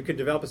you can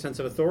develop a sense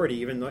of authority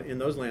even in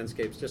those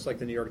landscapes, just like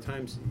the New York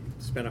Times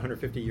spent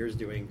 150 years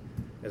doing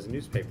as a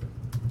newspaper.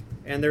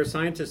 And there are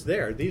scientists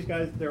there. These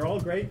guys, they're all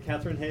great.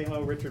 Catherine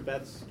Hayhoe, Richard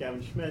Betts,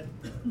 Gavin Schmidt,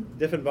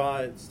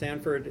 Diffenbaugh at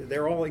Stanford.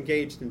 They're all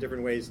engaged in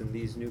different ways in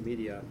these new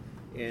media.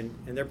 And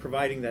they're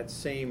providing that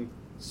same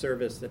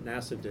service that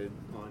NASA did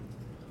on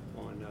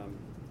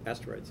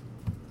asteroids.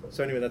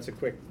 So anyway,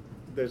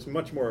 there's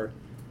much more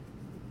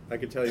I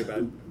could tell you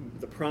about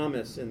the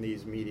promise in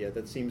these media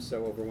that seems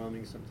so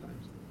overwhelming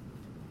sometimes.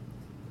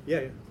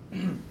 Yeah.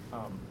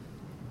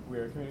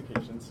 We're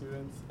communication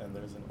students, and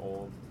there's an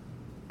old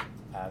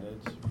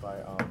adage by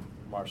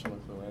Marshall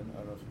McLuhan. I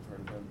don't know if you've heard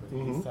of him, but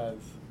he says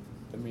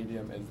the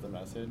medium is the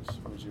message.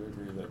 Would you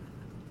agree that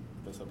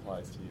this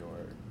applies to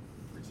your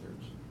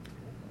research?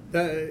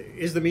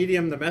 Is the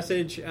medium the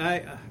message?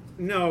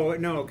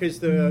 No,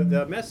 because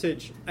the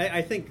message,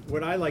 I think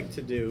what I like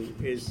to do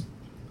is,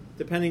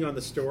 depending on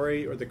the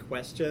story or the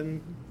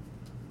question,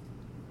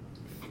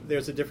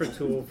 there's a different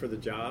tool for the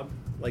job.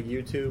 Like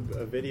YouTube,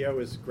 a video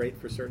is great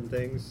for certain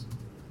things.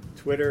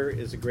 Twitter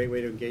is a great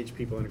way to engage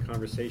people in a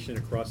conversation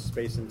across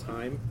space and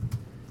time.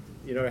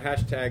 A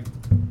hashtag,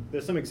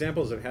 there's some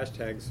examples of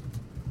hashtags.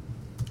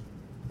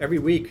 Every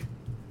week,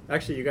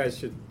 actually you guys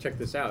should check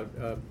this out,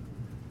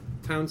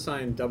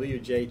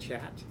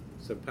 #WJChat,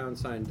 so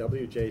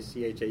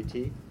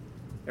 #WJCHAT.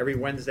 Every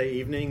Wednesday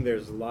evening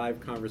there's a live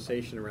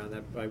conversation around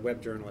that by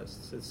web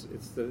journalists. It's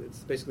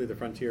basically the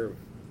frontier of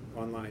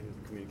online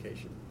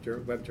communication,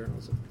 web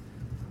journalism.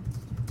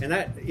 And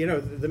that,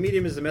 the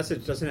medium is the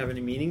message doesn't have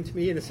any meaning to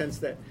me in a sense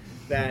that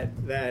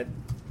that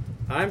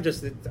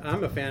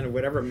I'm a fan of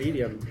whatever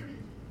medium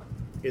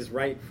is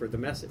right for the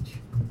message.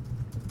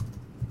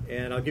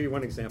 And I'll give you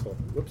one example.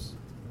 Whoops,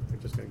 I'm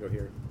just going to go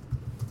here.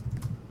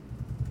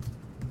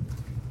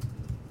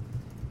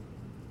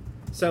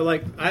 So,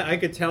 like, I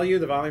could tell you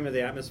the volume of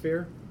the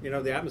atmosphere. You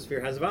know, the atmosphere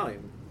has a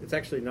volume. It's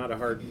actually not a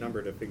hard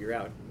number to figure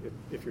out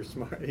if you're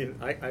smart.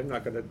 I'm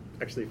not going to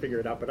actually figure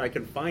it out, but I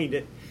can find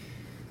it.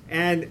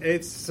 And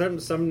it's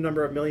some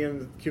number of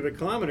million cubic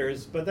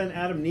kilometers. But then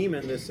Adam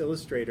Neiman, this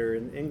illustrator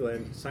in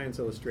England, science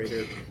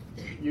illustrator,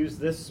 used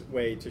this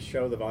way to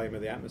show the volume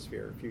of the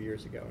atmosphere a few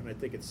years ago. And I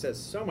think it says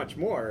so much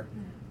more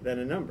than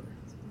a number.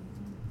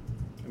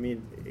 I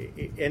mean,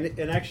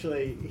 and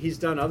actually, he's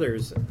done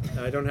others.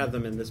 I don't have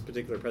them in this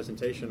particular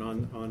presentation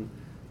on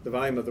the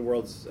volume of the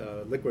world's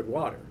liquid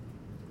water,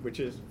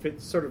 which is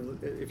sort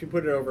of, if you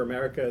put it over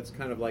America, it's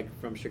kind of like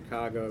from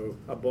Chicago,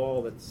 a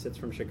ball that sits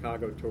from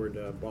Chicago toward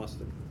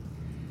Boston.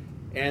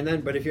 And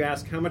then, but if you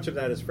ask how much of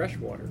that is fresh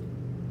water,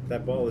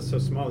 that ball is so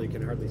small you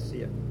can hardly see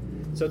it.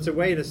 So it's a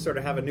way to sort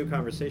of have a new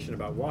conversation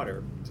about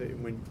water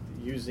when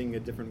using a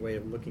different way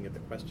of looking at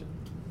the question.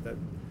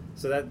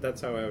 So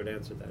that's how I would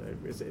answer that.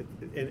 Is it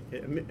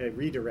a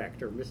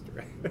redirect or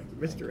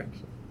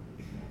misdirection?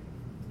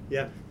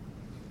 Yeah.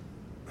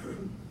 To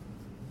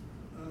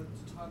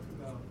talk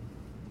about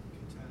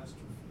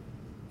catastrophe,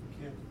 you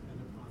can't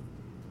depend upon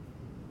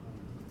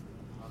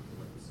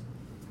apocalypse.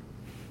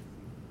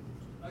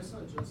 I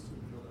saw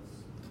Justin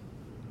Willis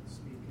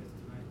speak at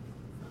the Knight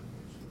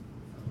Foundation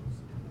Fellows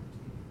at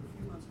MIT a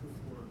few months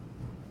before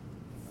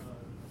the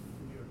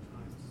New York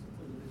Times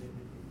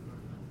eliminated the New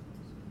York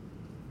Times.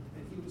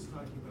 And he was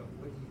talking about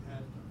what he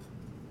had done,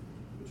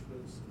 which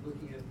was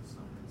looking at the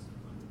science of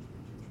climate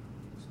change and trying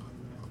to explain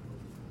that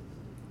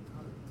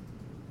out of it.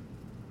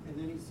 And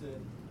then he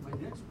said, my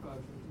next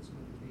project is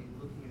going to be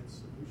looking at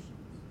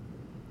solutions.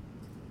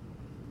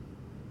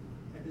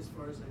 And as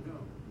far as I know,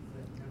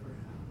 that never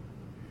happened.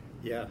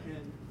 Yeah.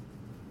 And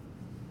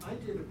I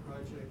did a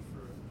project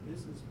for a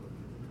business book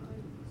in the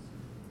 90s,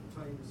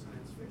 talking to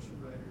science fiction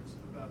writers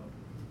about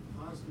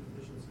positive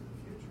visions of the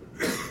future.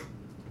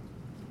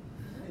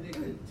 And they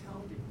couldn't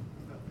tell me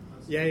about the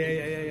positive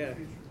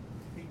visions of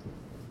the future.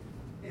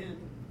 And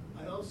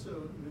I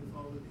also am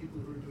involved with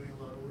people who are doing a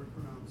lot of work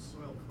around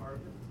soil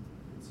carbon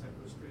and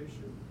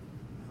sequestration,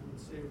 and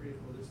savory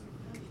holistic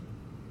management.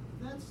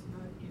 That's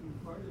not even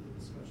part of the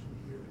discussion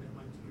here at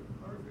MIT or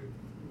Harvard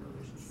in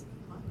relationship to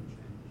climate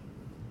change,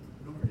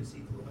 nor is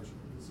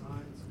ecological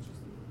design, such as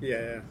the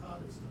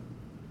Todd has done.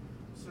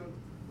 So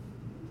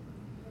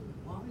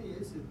why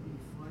is it we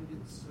find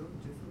it so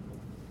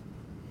difficult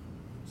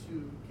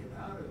to get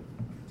out of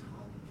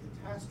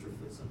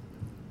catastrophism,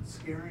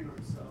 scaring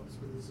ourselves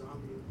with a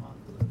zombie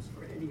apocalypse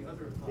or any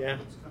other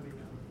apocalypse coming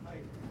down the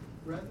pike,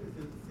 rather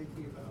than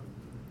thinking about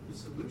the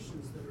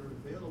solutions that are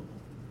available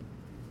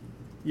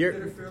that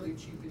are fairly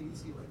cheap and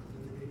easy, like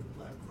eliminating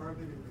black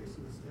carbon and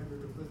raising the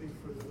standard of living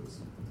for those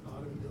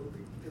automobile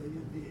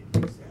billion, the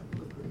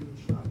example of Grameen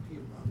Shakti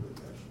in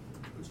Bangladesh,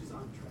 which is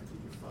on track to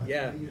do 5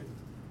 million.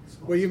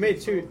 Well, you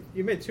made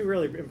two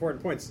really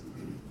important points.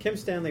 Kim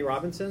Stanley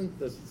Robinson,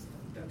 that's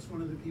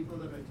one of the people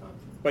that I talked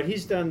to. But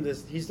he's done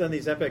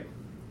these epic.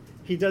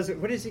 He does it.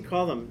 What does he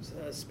call them?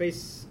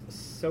 Space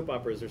soap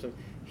operas or something.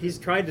 He's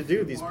tried to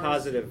do these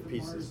positive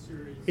pieces.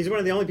 He's one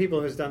of the only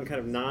people who's done kind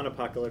of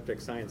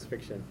non-apocalyptic science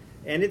fiction,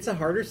 and it's a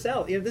harder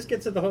sell. You know, this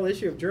gets at the whole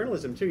issue of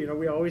journalism too. You know,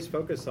 we always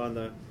focus on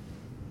the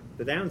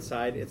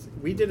downside.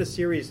 We did a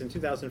series in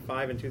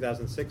 2005 and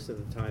 2006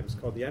 at the Times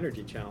called The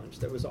Energy Challenge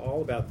that was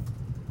all about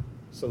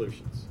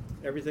solutions,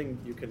 everything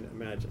you can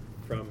imagine,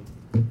 from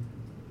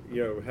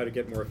how to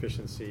get more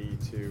efficiency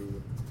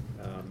to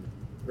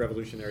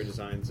revolutionary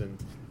designs and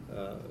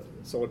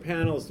solar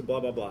panels to blah,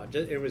 blah, blah.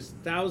 It was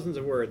thousands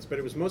of words, but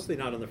it was mostly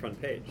not on the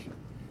front page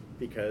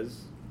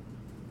because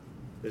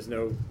there's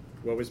no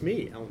woe is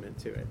me element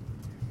to it.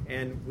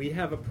 And we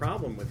have a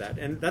problem with that.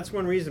 And that's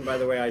one reason, by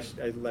the way, I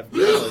left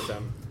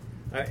journalism.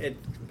 At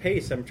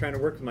Pace, I'm trying to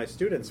work with my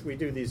students. We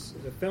do these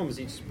films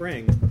each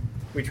spring.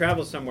 We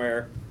travel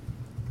somewhere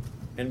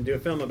and do a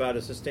film about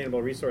a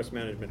sustainable resource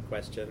management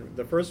question.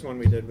 The first one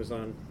we did was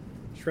on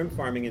shrimp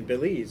farming in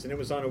Belize, and it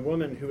was on a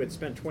woman who had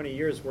spent 20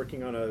 years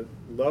working on a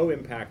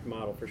low-impact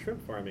model for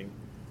shrimp farming,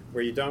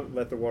 where you don't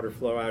let the water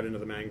flow out into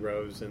the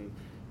mangroves and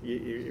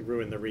you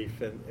ruin the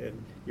reef,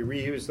 and you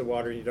reuse the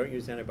water, and you don't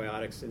use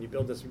antibiotics, and you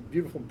build this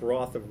beautiful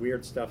broth of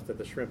weird stuff that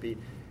the shrimp eat.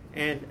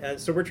 And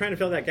so we're trying to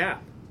fill that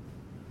gap.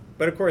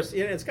 But of course,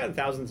 it's gotten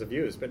thousands of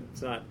views, but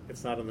it's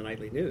not on the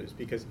nightly news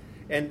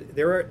and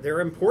there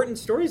are important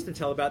stories to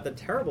tell about the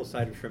terrible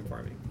side of shrimp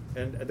farming.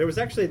 And there was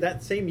actually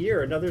that same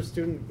year another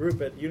student group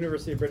at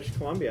University of British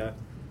Columbia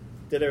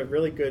did a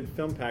really good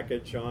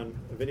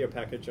video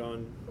package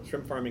on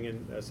shrimp farming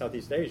in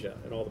Southeast Asia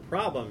and all the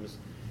problems.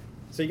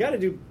 So you got to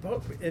do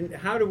both. And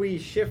how do we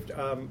shift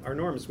our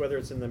norms? Whether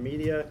it's in the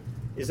media,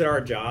 is it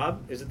our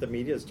job? Is it the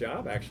media's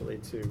job actually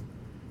to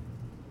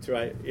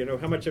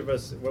how much of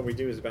us, what we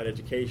do is about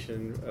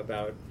education,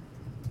 about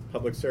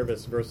public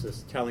service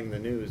versus telling the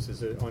news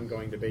is an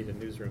ongoing debate in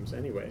newsrooms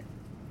anyway.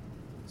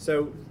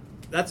 So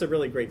that's a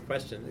really great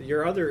question.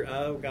 Your other,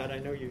 oh God, I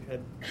know you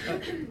had,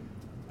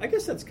 I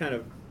guess that's kind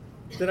of,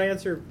 did I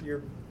answer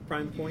your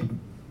prime point?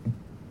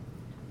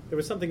 There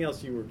was something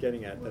else you were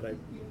getting at that I...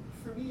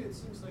 For me, it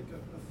seems like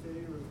a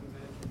failure of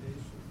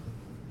imagination.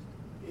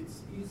 It's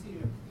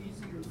easier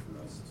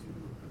for us to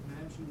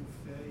imagine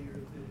failure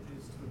than it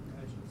is to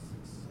imagine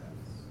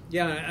success.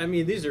 Yeah, I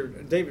mean, these are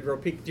David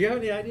Revkin. Do you have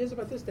any ideas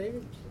about this,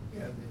 David?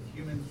 Yeah, the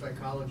human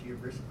psychology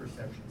of risk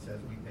perception says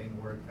we pay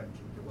more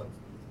attention to what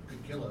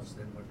could kill us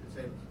than what could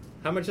save us.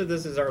 How much of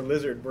this is our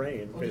lizard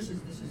brain? Well, this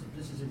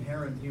is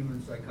inherent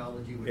human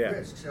psychology with Yeah.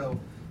 risk. So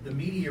the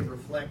media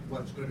reflect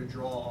what's going to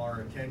draw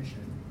our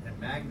attention and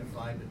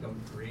magnify, but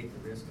don't create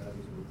the risk. I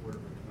was a reporter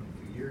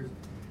for 22 years.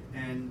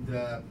 And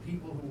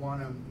people who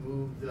want to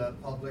move the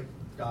public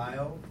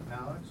dial,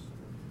 Alex,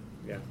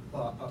 Yeah.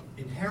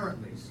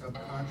 inherently,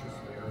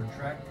 subconsciously, are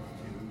attracted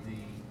to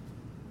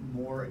the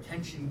more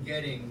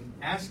attention-getting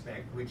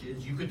aspect, which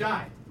is you could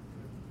die.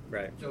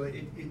 Right. So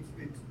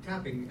it's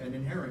tapping an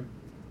inherent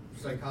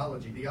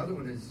psychology. The other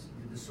one is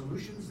the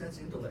solutions, that's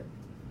intellect.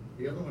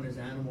 The other one is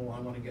animal, I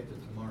want to get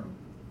to tomorrow.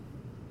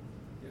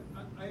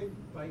 Yeah, I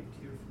biked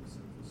here from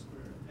Central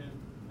Square, and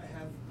I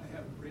have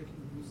a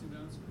breaking news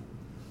announcement.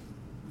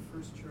 The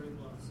first cherry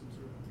blossoms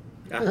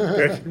are up.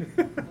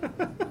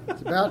 Good.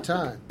 It's about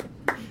time.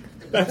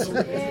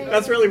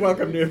 That's really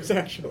welcome news,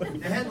 actually.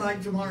 The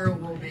headline tomorrow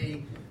will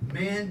be,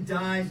 man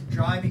dies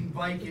driving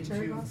bike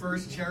into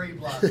first cherry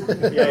blossom.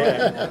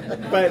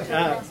 Yeah. But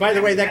by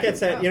the way, that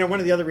gets at, one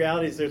of the other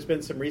realities, there's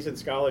been some recent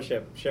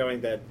scholarship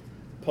showing that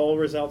poll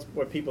results,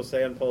 what people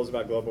say on polls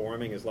about global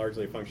warming is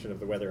largely a function of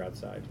the weather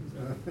outside.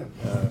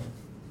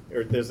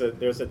 Or there's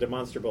a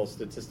demonstrable,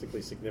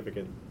 statistically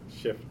significant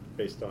shift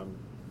based on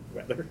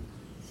weather.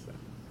 So,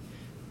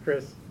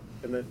 Chris,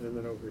 and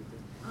then over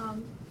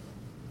here.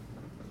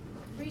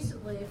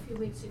 Recently, a few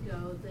weeks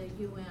ago, the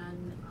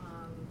UN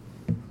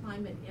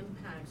climate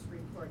impacts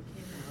report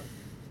came out.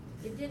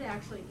 It did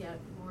actually get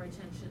more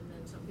attention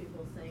than some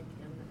people think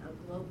in a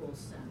global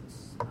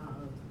sense,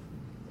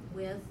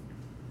 with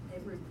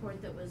a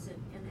report that was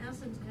in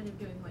essence kind of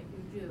doing what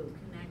you do,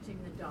 connecting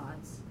the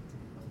dots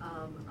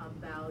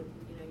about,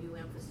 you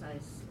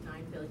emphasize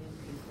 9 billion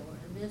people,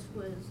 and this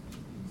was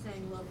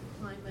saying, look,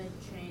 climate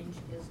change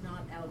is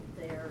not out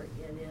there,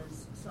 it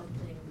is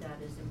something that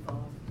is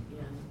involved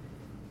in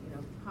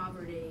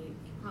poverty,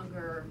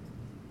 hunger,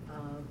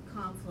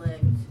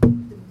 conflict,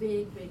 the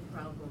big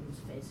problems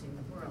facing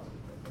the world.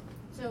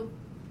 So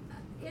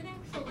it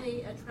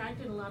actually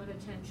attracted a lot of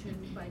attention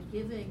by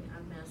giving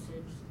a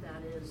message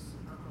that is,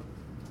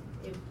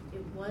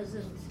 it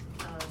wasn't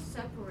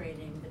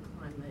separating the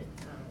climate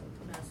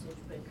message,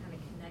 but kind of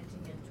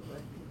connecting it to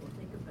what people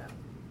think about.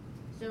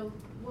 So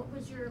what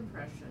was your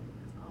impression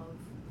of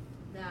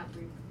that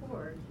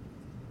report?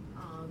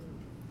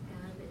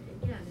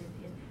 And again,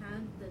 it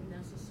had the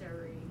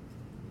necessary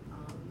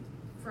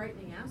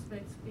frightening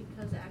aspects,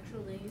 because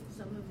actually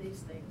some of these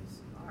things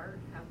are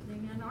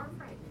happening and are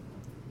frightening.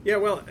 Yeah,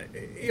 well,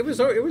 it was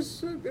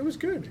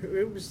good.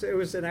 It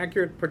was an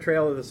accurate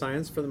portrayal of the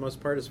science for the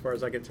most part, as far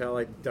as I could tell.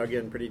 I dug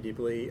in pretty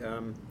deeply.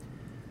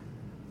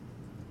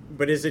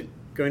 But is it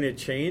going to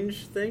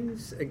change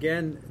things?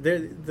 Again,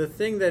 the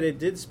thing that it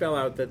did spell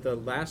out that the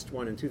last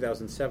one in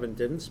 2007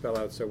 didn't spell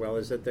out so well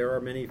is that there are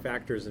many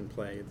factors in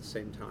play at the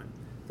same time.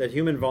 That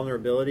human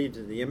vulnerability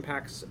to the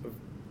impacts of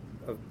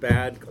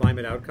bad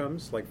climate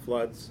outcomes like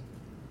floods,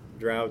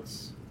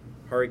 droughts,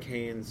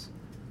 hurricanes,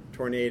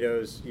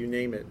 tornadoes, you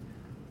name it.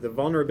 The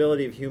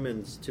vulnerability of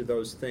humans to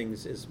those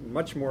things is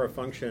much more a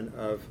function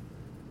of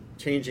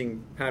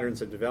changing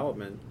patterns of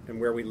development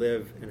and where we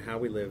live and how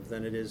we live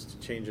than it is to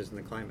changes in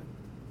the climate.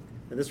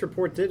 And this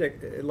report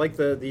did, like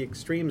the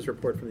extremes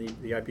report from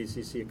the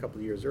IPCC a couple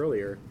of years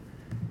earlier,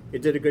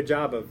 it did a good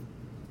job of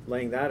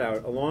laying that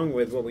out, along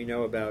with what we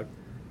know about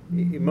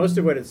most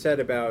of what it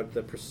said about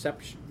the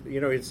perception.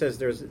 It says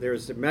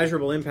there's a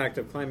measurable impact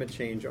of climate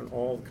change on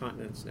all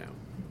continents now.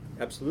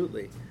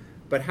 Absolutely.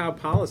 But how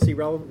policy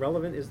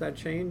relevant is that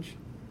change?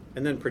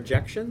 And then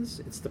projections?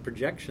 It's the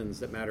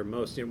projections that matter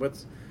most.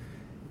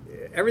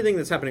 Everything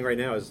that's happening right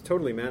now is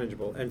totally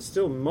manageable and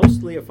still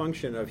mostly a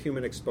function of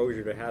human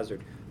exposure to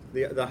hazard.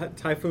 The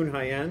Typhoon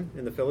Haiyan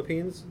in the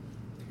Philippines,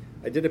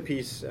 I did a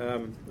piece,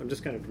 I'm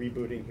just kind of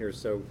rebooting here,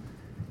 so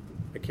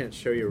I can't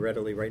show you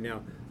readily right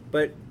now.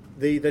 But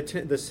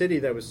the city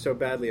that was so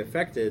badly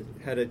affected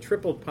had a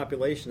tripled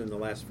population in the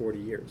last 40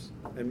 years.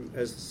 And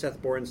as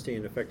Seth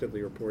Borenstein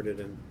effectively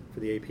reported for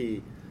the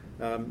AP,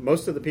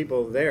 most of the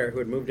people there who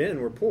had moved in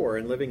were poor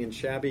and living in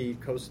shabby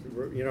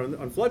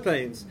on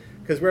floodplains,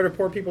 because where do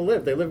poor people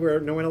live? They live where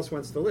no one else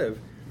wants to live,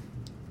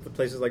 the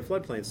places like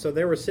floodplains. So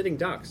they were sitting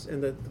ducks,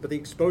 but the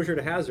exposure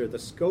to hazard, the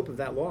scope of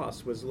that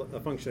loss was a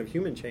function of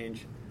human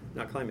change,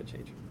 not climate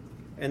change.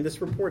 And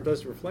this report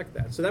does reflect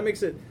that. So that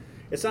makes it,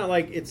 it's not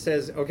like it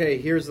says, okay,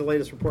 here's the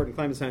latest report in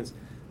climate science,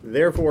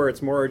 therefore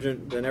it's more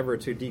urgent than ever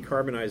to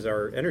decarbonize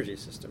our energy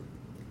system.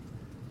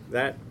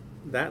 That's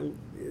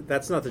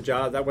not the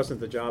job. That wasn't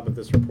the job of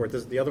this report.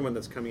 The other one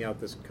that's coming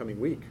out this coming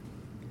week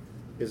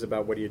is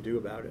about what do you do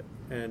about it.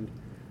 And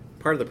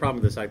part of the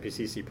problem with this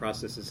IPCC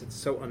process is it's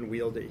so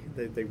unwieldy.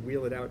 They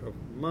wheel it out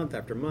month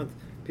after month.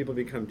 People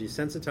become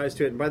desensitized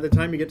to it, and by the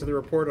time you get to the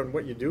report on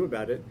what you do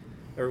about it,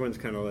 everyone's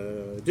kind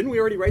of, didn't we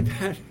already write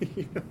that?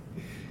 You know?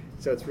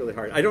 So it's really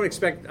hard. I don't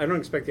expect the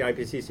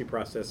IPCC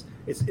process.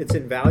 It's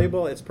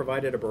invaluable. It's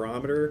provided a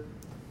barometer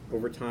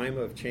over time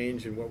of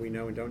change and what we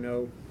know and don't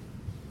know,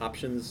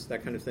 options,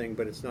 that kind of thing.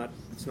 But it's not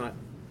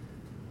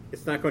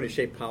going to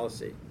shape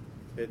policy.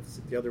 It's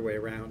the other way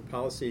around.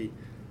 Policy.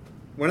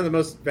 One of the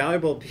most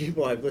valuable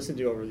people I've listened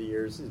to over the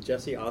years is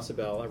Jesse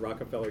Ausubel at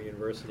Rockefeller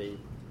University,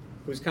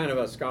 who's kind of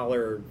a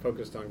scholar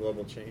focused on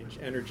global change,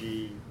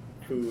 energy,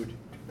 food.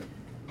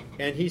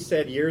 And he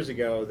said years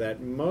ago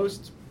that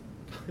most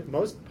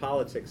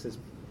politics is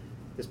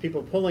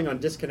people pulling on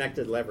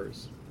disconnected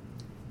levers.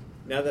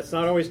 Now, that's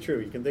not always true.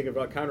 You can think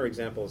about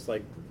counterexamples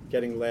like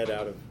getting lead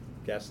out of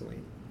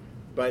gasoline.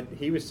 But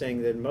he was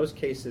saying that in most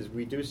cases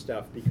we do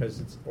stuff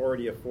because it's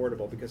already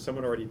affordable, because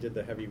someone already did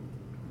the heavy,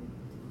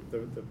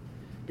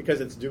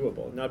 because it's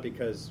doable, not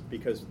because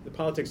the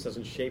politics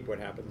doesn't shape what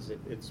happens.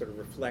 It sort of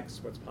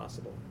reflects what's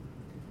possible.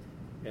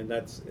 And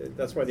that's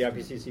why the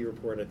IPCC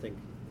report, I think,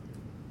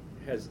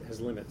 has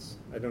limits.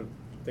 I don't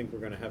think we're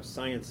going to have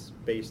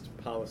science-based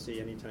policy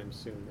anytime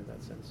soon in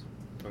that sense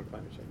on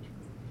climate change.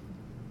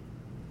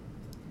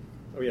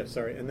 Oh yeah,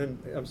 sorry. And then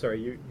I'm sorry.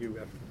 You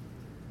have.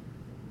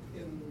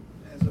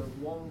 As a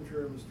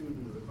long-term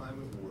student of the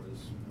climate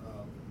wars,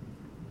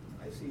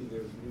 I see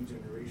there's a new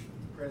generation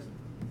present.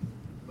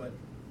 But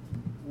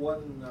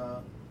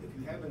if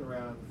you have been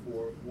around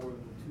for more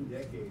than 2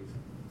 decades,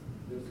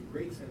 there's a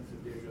great sense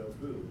of deja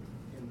vu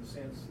in the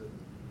sense that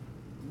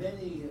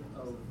many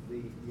of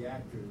the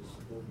actors,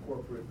 both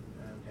corporate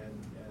and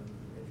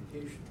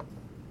education,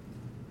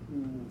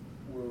 who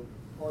were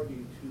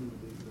party to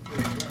the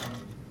first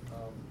round,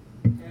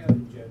 have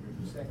engendered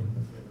the second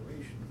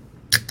generation.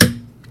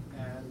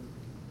 And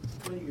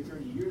 20 or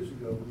 30 years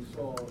ago, we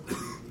saw the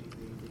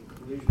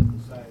collision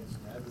of science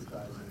and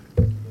advertising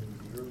in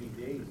the early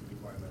days of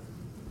environmentalism.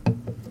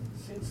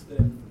 Since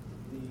then,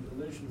 the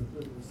collision of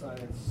political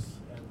science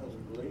and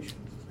public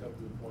relations has come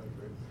to the point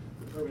where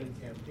the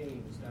permanent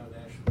campaign is now a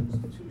national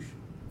institution.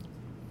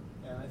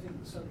 And I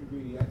think to some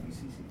degree the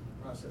IPCC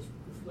process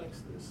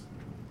reflects this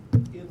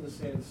in the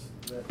sense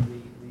that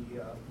the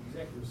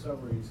executive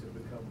summaries have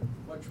become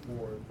much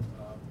more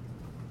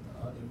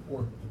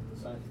important in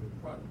the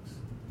scientific products.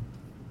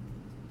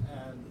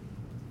 And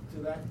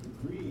to that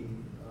degree,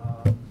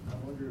 I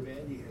wonder if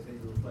Andy has any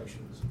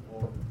reflections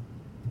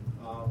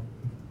on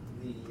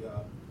the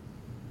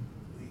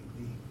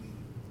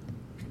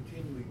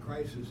continuing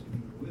crisis, if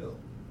you will,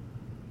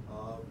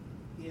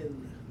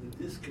 in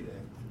the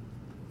disconnect,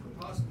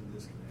 the possible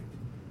disconnect,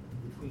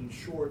 between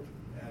short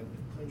and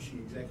punchy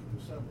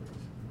executive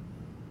summaries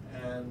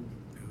and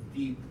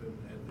deep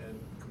and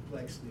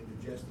complex and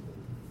indigestible.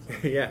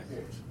 Yeah.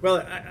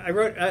 Well, I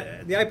wrote,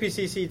 the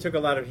IPCC took a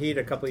lot of heat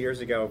a couple of years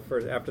ago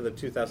after the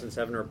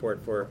 2007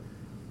 report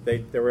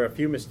there were a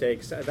few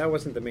mistakes. That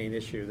wasn't the main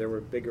issue. There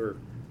were bigger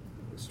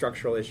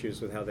structural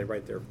issues with how they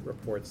write their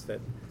reports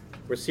that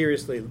were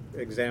seriously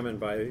examined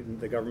by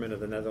the government of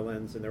the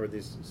Netherlands, and there were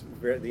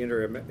the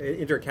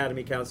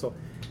Inter-Academy Council.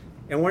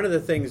 And one of the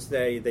things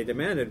they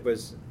demanded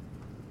was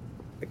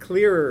a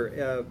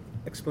clearer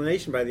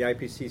explanation by the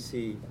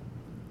IPCC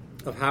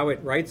of how it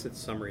writes its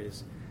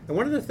summaries. And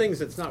one of the things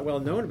that's not well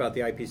known about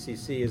the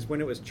IPCC is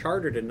when it was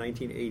chartered in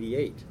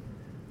 1988,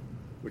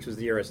 which was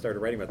the year I started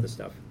writing about this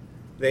stuff,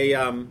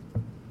 the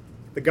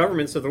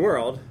governments of the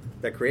world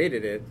that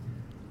created it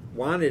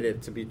wanted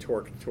it to be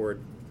torqued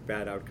toward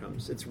bad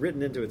outcomes. It's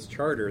written into its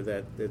charter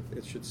that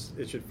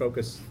it should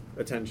focus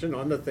attention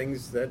on the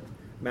things that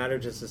matter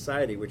to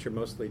society, which are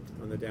mostly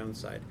on the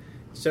downside.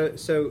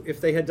 So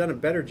if they had done a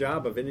better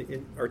job of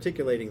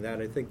articulating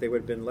that, I think they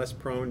would have been less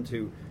prone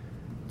to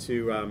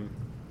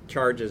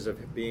charges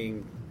of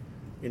being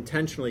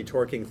intentionally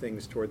torquing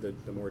things toward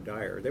the more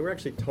dire. They were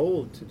actually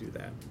told to do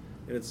that,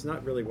 and it's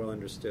not really well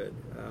understood.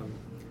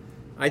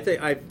 I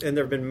think, and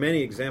there have been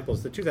many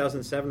examples. The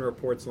 2007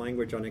 report's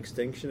language on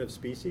extinction of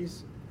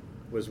species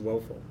was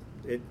woeful.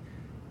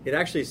 It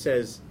actually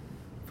says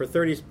for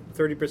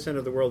 30%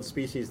 of the world's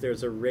species,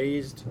 there's a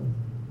raised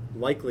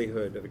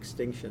likelihood of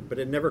extinction, but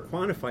it never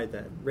quantified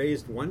that.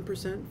 Raised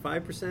 1%,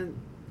 5%,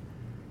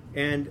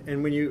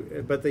 and when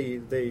you, but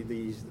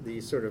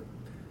the sort of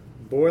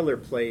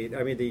boilerplate,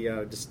 I mean,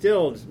 the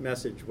distilled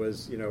message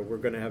was, we're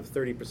going to have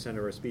 30% of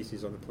our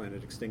species on the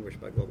planet extinguished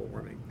by global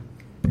warming,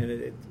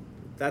 and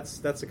that's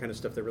the kind of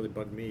stuff that really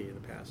bugged me in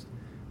the past,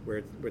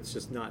 where it's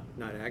just not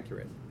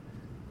accurate.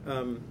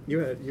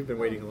 You've been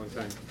waiting a long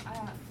time.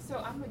 So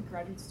I'm a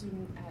graduate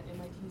student at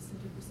MIT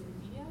Center for Civic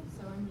Media,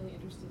 so I'm really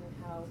interested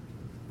in how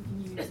we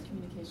can use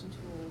communication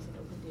tools and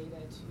open data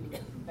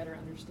to better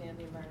understand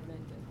the environment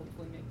and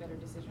hopefully make better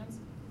decisions.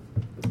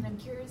 And I'm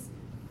curious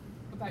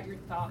about your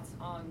thoughts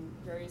on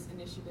various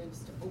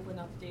initiatives to open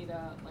up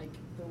data, like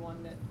the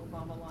one that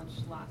Obama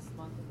launched last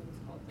month. I think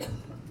it's called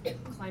the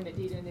Climate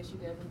Data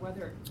Initiative, and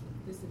whether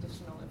this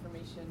additional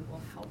information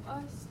will help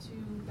us to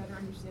better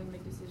understand and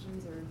make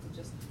decisions, or if it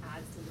just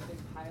adds to the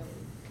big pile of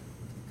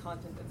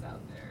content that's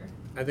out there.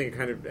 I think it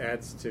kind of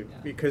adds to,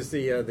 because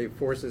the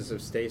forces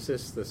of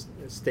stasis, the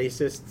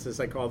stasists, as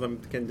I call them,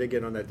 can dig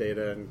in on that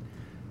data and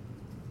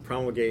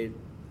promulgate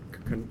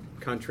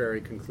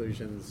contrary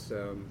conclusions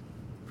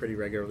pretty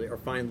regularly, or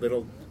find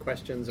little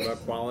questions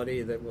about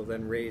quality that will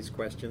then raise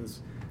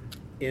questions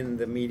in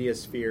the media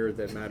sphere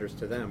that matters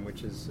to them,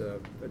 which is a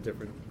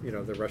different,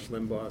 the Rush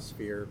Limbaugh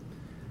sphere.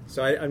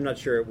 So I'm not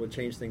sure it will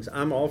change things.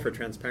 I'm all for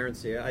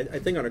transparency. I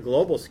think on a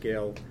global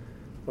scale,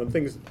 on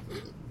things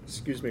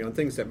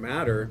that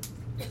matter,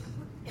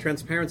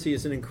 transparency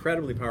is an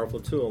incredibly powerful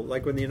tool.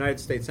 Like when the United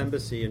States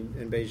Embassy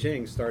in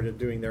Beijing started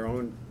doing their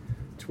own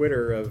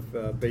Twitter of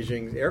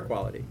Beijing's air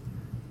quality,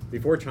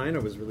 before China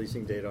was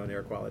releasing data on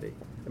air quality.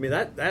 I mean,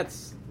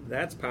 that's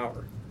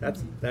power.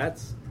 That's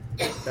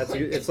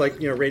it's like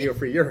Radio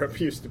Free Europe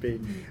used to be.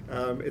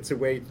 It's a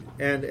way,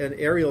 and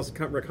aerial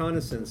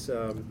reconnaissance,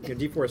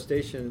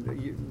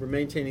 deforestation,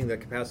 maintaining the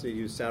capacity to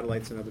use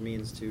satellites and other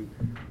means to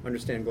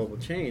understand global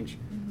change.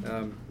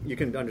 You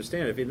can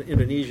understand if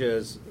Indonesia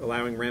is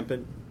allowing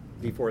rampant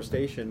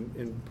deforestation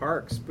in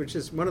parks, which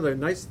is one of the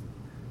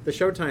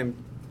Showtime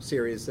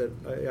series that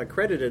I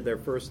credited their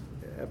first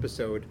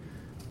episode.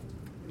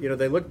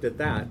 They looked at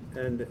that,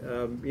 and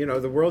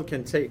the world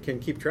can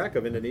keep track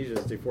of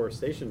Indonesia's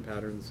deforestation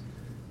patterns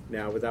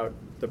now without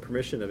the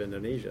permission of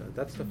Indonesia.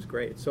 That stuff's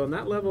great. So on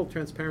that level,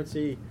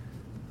 transparency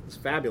is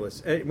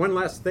fabulous. One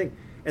last thing,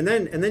 and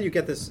then you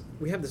get this.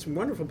 We have this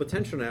wonderful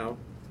potential now,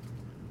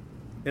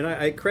 and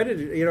I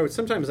credited.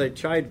 Sometimes I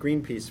chide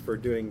Greenpeace for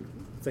doing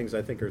things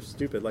I think are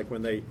stupid, like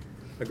when a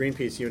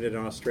Greenpeace unit in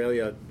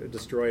Australia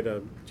destroyed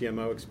a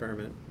GMO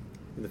experiment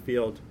in the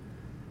field,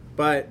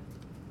 but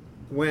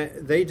when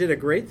they did a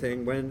great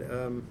thing when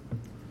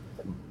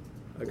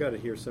I got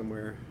it here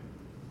somewhere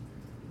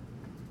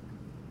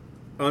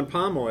on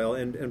palm oil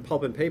and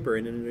pulp and paper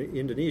in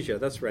Indonesia.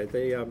 That's right.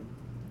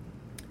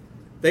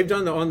 They've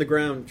done the on the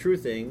ground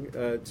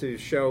truthing to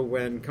show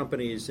when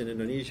companies in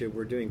Indonesia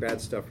were doing bad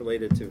stuff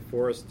related to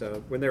forest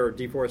when they were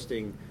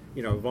deforesting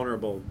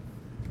vulnerable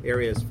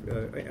areas,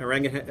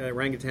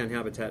 orangutan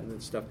habitat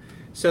and stuff.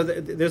 So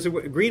there's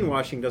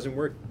greenwashing doesn't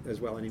work as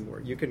well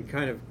anymore. You can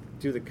kind of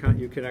do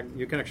you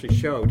can actually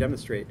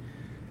demonstrate,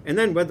 and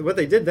then what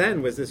they did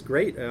then was this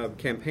great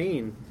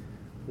campaign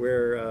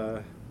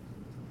where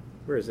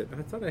is it?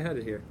 I thought I had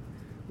it here,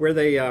 where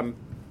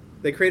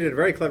they created a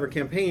very clever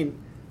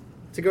campaign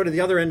to go to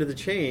the other end of the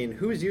chain.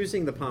 Who's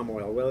using the palm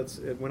oil? Well, it's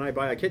when I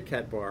buy a Kit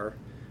Kat bar.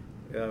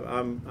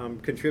 I'm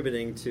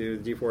contributing to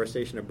the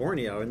deforestation of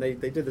Borneo, and they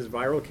did this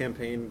viral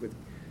campaign with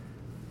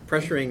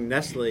pressuring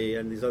Nestle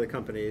and these other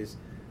companies.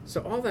 So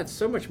all that's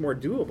so much more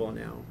doable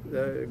now.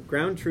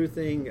 Ground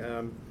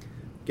truthing,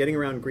 getting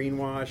around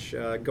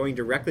greenwash, going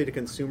directly to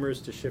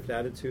consumers to shift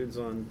attitudes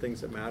on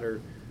things that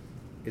matter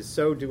is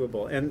so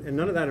doable. And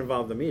none of that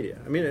involved the media.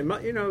 I mean,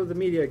 the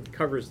media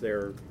covers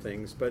their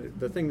things, but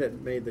the thing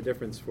that made the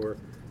difference for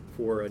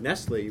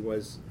Nestle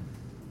was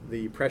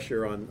the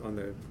pressure on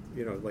the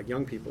like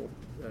young people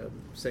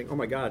saying, "Oh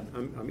my God,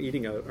 I'm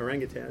eating a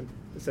orangutan,"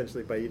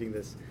 essentially by eating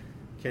this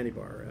candy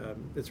bar.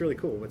 It's really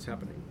cool what's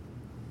happening.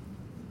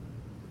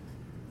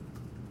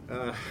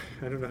 I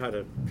don't know how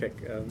to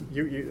pick.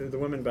 You, the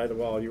woman by the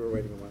wall. You were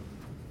waiting a while.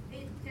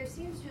 There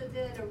seems to have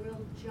been a real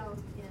jump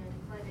in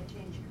climate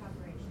change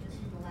coverage just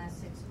in the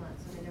last 6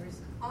 months. I mean, there was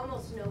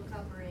almost no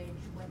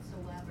coverage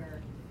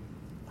whatsoever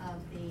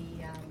of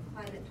the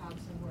climate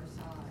talks in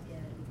Warsaw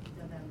in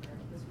November.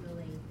 It was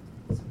really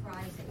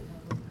surprising how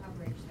little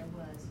coverage there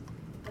was.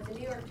 But the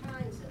New York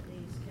Times, at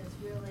least, has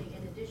really,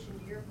 in addition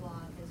to your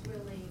blog, has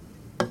really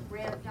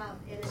ramped up.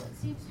 And it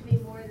seems to be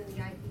more than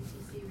the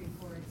IPCC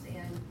reports.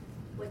 And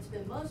what's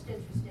been most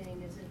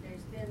interesting is that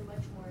there's been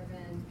much more of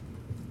an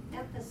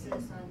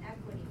emphasis on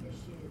equity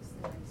issues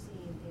than I've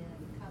seen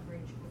in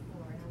coverage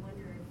before. And I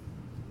wonder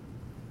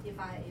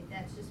if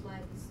that's just my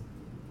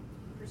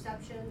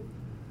perception.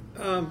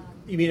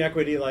 You mean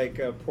equity, like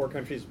poor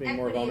countries being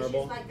more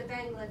vulnerable? Equity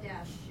issues like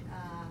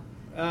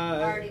the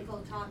Bangladesh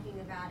article talking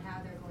about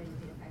how they're going to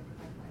be affected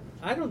by climate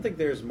change. I don't think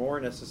there's more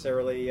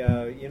necessarily.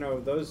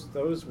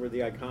 Those were the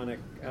iconic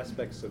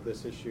aspects of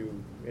this issue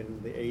in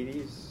the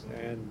 80s,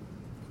 and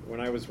when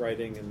I was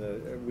writing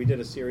we did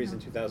a series in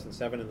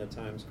 2007 in the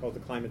Times called The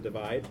Climate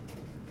Divide,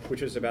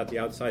 which was about the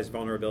outsized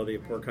vulnerability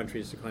of poor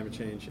countries to climate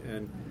change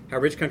and how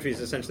rich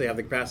countries essentially have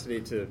the capacity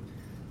to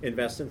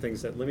invest in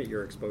things that limit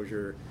your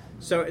exposure.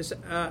 So it's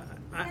that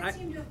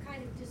seemed to have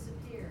kind of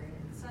disappeared,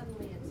 and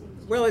suddenly it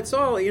seems. Well, it's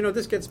all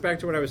this gets back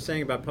to what I was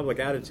saying about public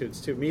attitudes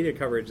too. Media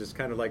coverage is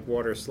kind of like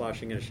water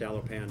sloshing in a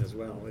shallow pan as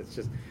well. It's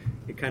just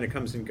it kind of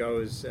comes and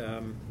goes.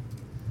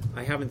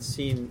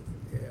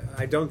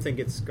 I don't think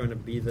it's going to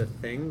be the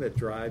thing that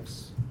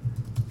drives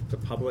the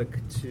public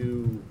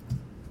to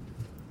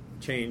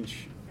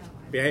change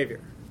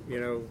behavior,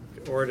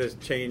 or to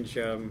change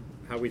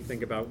how we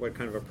think about what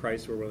kind of a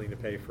price we're willing to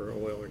pay for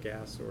oil or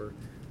gas or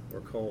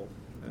coal.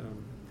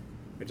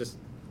 I've just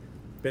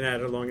been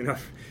at it long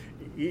enough,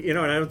 and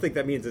I don't think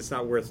that means it's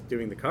not worth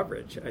doing the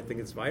coverage. I think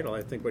it's vital.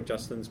 I think what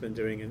Justin's been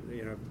doing,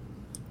 and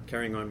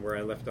carrying on where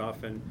I left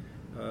off, and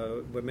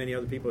what many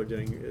other people are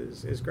doing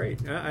is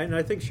great. And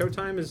I think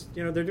Showtime is,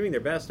 they're doing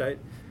their best.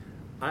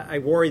 I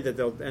worry that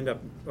they'll end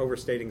up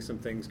overstating some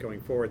things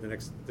going forward.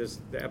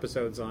 The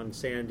episodes on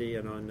Sandy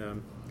and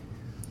on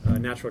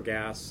natural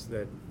gas.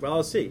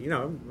 I'll see. I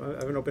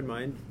have an open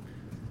mind.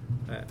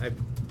 I've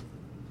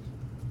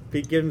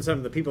given some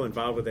of the people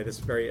involved with it. It's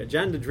very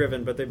agenda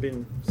driven, but they've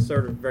been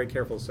sort of very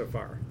careful so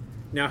far.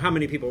 Now, how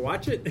many people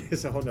watch it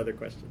is a whole other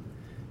question.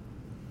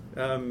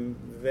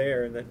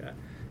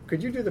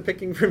 Could you do the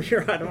picking from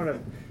here? I don't want to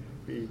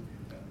be.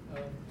 I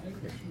have a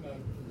question about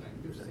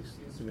language that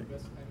seems to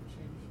address climate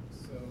change.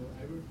 So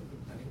I work with the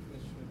Planning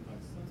Commission in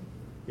Pakistan.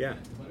 Yeah.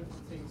 And one of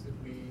the things that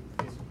we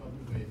faced a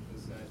problem with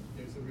was that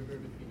there's a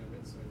river between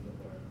Amritsar and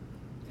Lahore,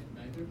 and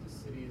neither of the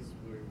cities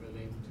were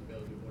willing to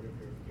build water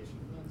purification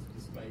plants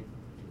despite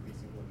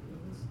increasing water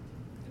levels.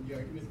 And the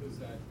argument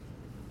was that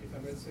if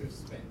Amritsar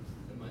spent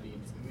the money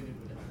doing it, it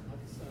would help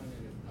Pakistan,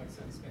 and if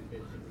Pakistan spent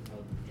it, it would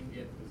help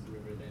India because the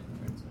river then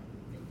turns on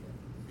India.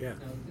 Yeah.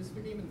 Now, this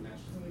became a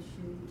national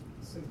issue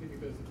simply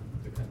because of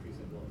the countries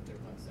involved, they're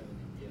Pakistan and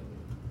India,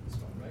 with a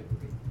strong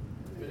rivalry.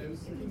 But I was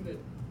thinking that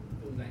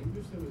the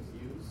language that was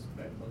used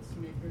by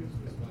policymakers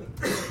was one of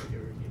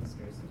security and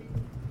scarcity.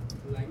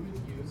 The language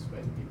used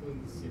by the people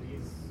in the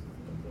cities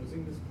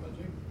opposing this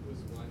project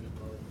was one of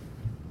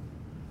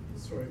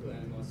historical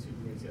animosity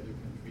towards the other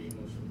country,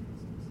 emotional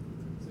reasons.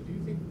 So do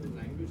you think the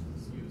language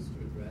that's used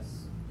to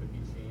address could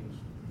be changed?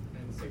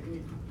 And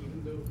secondly,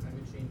 even though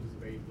climate change is a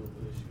very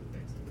global issue,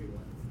 affects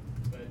everyone,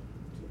 but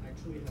to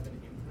actually have an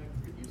impact,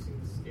 reducing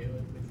the scale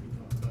at which we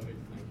talk about it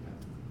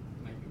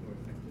might be more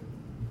effective.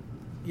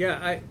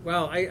 Yeah, I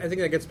think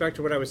that gets back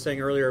to what I was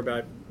saying earlier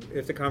about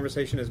if the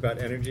conversation is about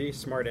energy,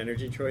 smart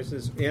energy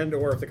choices, and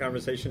or if the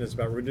conversation is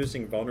about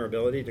reducing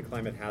vulnerability to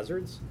climate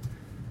hazards,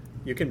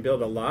 you can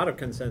build a lot of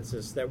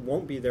consensus that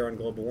won't be there on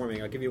global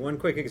warming. I'll give you one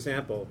quick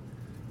example.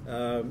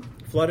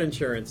 Flood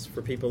insurance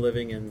for people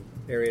living in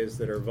areas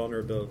that are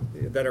vulnerable,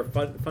 that are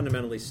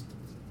fundamentally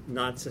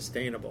not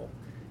sustainable.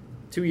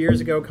 2 years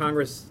ago,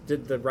 Congress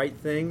did the right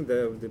thing,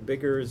 the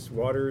Biggers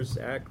Waters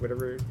Act,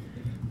 whatever.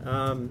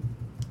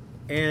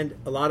 And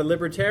a lot of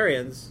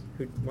libertarians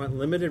who want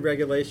limited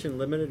regulation,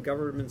 limited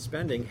government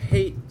spending,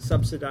 hate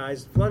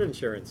subsidized flood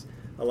insurance.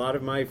 A lot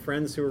of my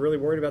friends who are really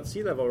worried about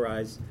sea level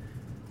rise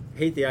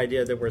hate the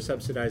idea that we're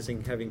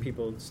subsidizing having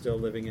people still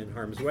living in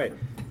harm's way.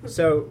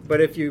 But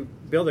if you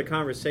build a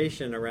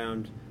conversation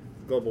around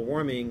global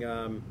warming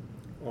on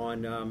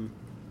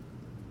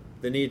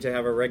the need to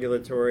have a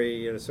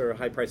regulatory sort of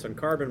high price on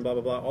carbon, blah,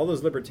 blah, blah, all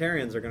those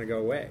libertarians are going to go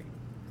away.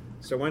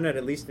 So why not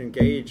at least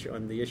engage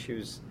on the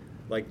issues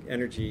like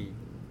energy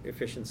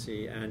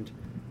efficiency and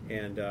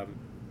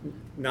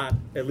not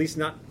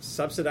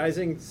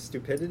subsidizing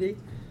stupidity.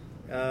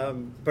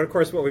 But of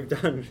course, what we've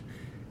done,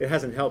 it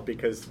hasn't helped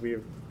because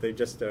they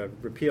just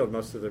repealed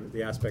most of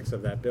the aspects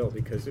of that bill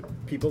because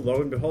people, lo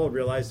and behold,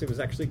 realized it was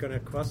actually going to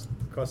cost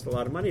a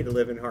lot of money to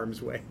live in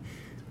harm's way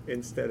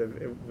instead of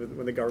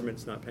when the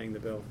government's not paying the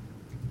bill.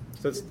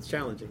 So it's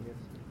challenging. Yes.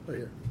 Right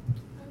here.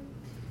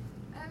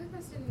 I have a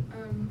question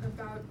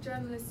about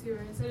journalists who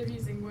are, instead of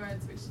using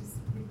words, which is,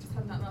 we just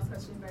had that last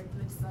question, very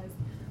politicized,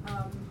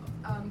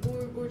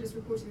 or just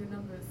reporting the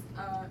numbers,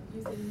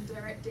 using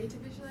direct data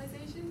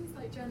visualizations,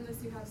 like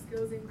journalists who have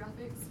skills in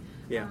graphics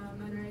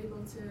and are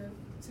able to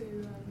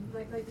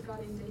like the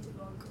Guardian data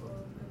blog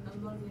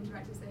and a lot of the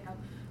interactives they have.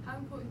 How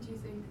important do you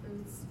think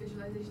those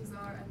visualizations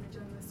are and the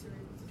journalists who are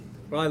able to do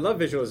them? Well, I love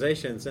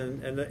visualizations,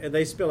 and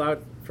they spill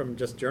out from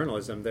just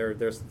journalism.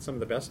 There's some of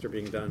the best are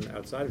being done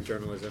outside of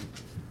journalism.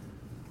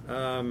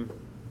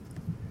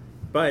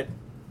 But,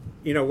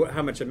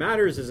 how much it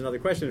matters is another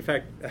question. In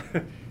fact,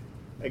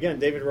 again,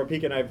 David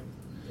Revkin and I,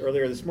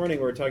 earlier this morning,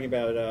 we were talking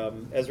about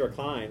Ezra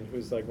Klein,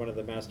 who's like one of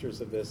the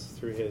masters of this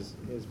through his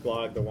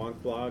blog, the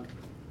Wonk blog,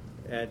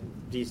 at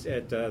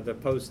the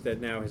Post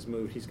that now has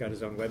moved. He's got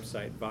his own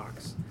website,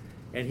 Vox.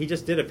 And he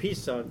just did a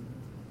piece on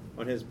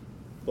his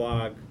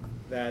blog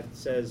that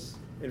says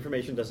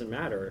information doesn't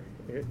matter.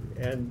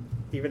 And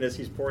even as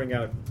he's pouring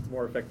out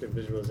more effective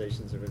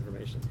visualizations of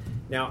information.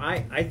 Now,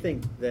 I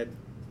think that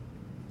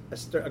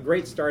a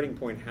great starting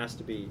point has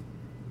to be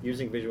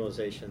using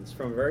visualizations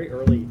from very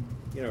early,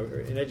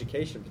 in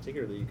education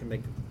particularly. You can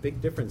make a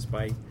big difference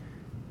by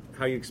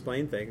how you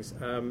explain things.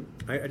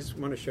 I just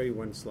want to show you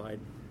one slide.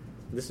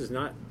 This is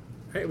not,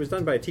 it was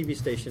done by a TV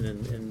station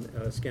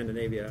in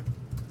Scandinavia.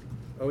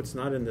 Oh, it's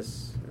not in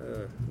this,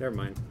 never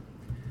mind.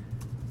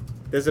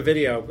 There's a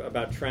video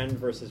about trend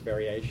versus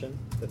variation.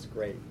 That's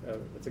great.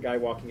 It's a guy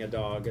walking a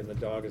dog, and the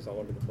dog is all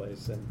over the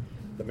place, and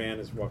the man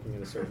is walking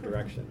in a certain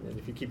direction. And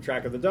if you keep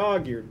track of the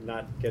dog, you're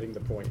not getting the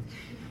point.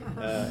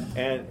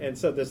 And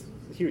so there's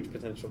huge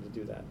potential to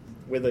do that.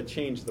 Will it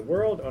change the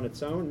world on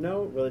its own?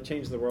 No. Will it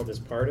change the world as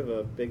part of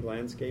a big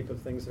landscape of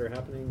things that are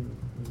happening?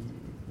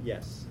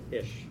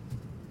 Yes-ish.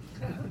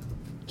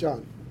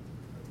 John.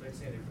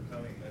 Thanks, Andy, for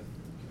coming. Can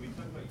we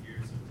talk about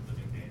years of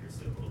living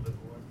dangerously a little bit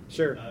more?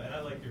 Sure. And I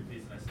liked your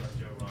piece, and I saw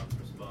Joe Ron's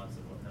response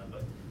and whatnot,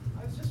 but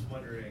I was just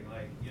wondering,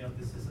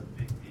 this is a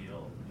big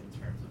deal in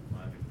terms of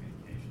climate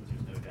communications.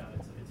 There's no doubt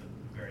it's a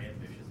very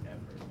ambitious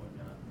effort.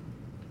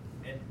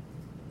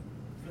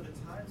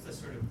 Times that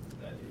sort of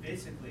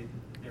basically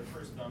their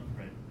first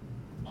thumbprint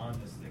on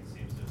this thing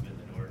seems to have been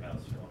the Nordhaus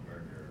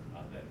Schellenberger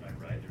op-ed. Am I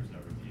right? There's no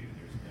review.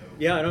 There's no.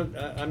 Yeah,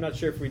 I'm not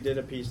sure if we did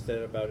a piece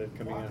about it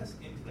coming Walk out. us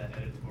into that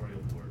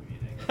editorial board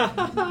meeting.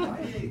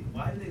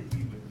 why do they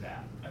lead with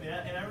that? I mean,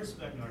 and I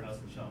respect Nordhaus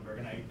and Schellenberger,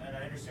 and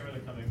I understand where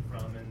they're coming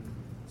from, and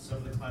some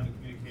of the climate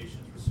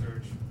communications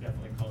research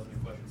definitely calls into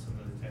question some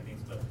of the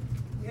techniques, but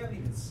we haven't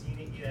even seen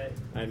it yet.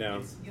 I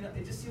know.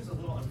 It just seems a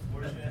little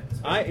unfortunate.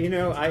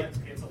 Times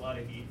gets a lot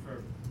of heat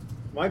for.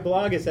 My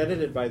blog is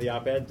edited by the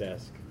op-ed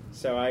desk,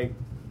 so I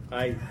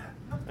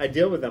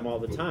deal with them all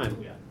the time.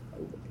 Yeah.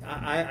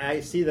 I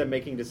see them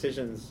making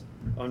decisions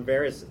on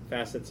various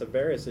facets of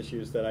various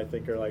issues that I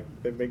think are like,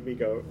 that make me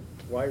go,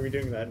 why are we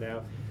doing that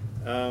now?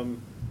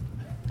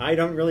 I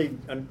don't really,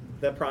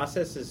 the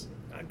process is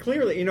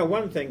clearly,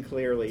 one thing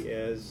clearly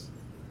is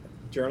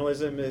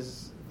journalism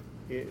is,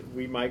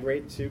 we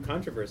migrate to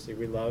controversy.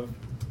 We love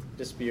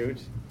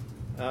dispute.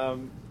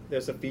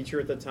 There's a feature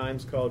at the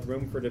Times called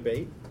Room for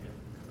Debate.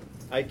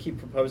 I keep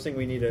proposing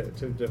we need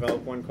to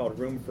develop one called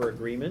Room for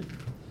Agreement.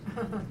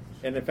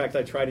 And in fact,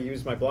 I try to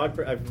use my blog.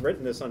 I've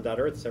written this on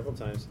 .earth several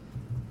times,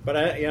 but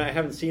I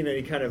haven't seen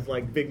any kind of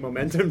like big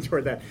momentum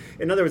toward that.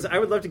 In other words, I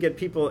would love to get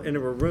people into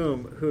a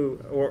room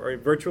who, or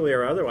virtually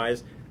or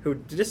otherwise, who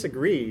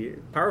disagree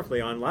powerfully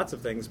on lots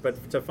of things,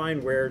 but to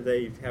find where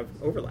they have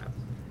overlap.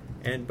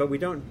 But we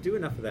don't do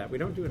enough of that.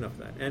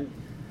 And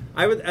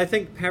I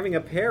think having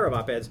a pair of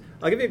op-eds.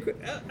 I'll give you.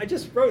 I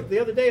just wrote the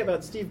other day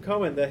about Steve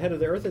Cohen, the head of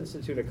the Earth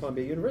Institute at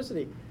Columbia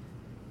University.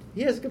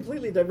 He has a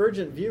completely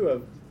divergent view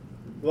of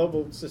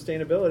global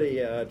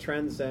sustainability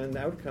trends and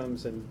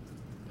outcomes and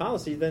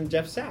policy than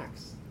Jeff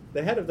Sachs,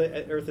 the head of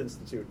the Earth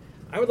Institute.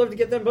 I would love to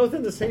get them both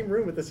in the same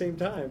room at the same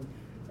time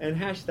and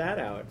hash that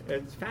out.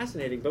 It's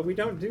fascinating, but we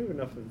don't do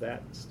enough of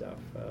that stuff.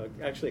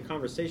 Actually, a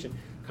conversational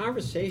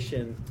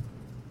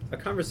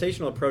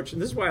approach,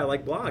 and this is why I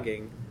like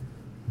blogging,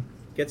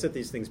 gets at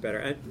these things better.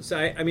 And so,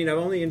 I've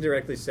only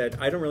indirectly said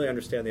I don't really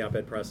understand the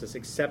op-ed process,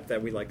 except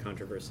that we like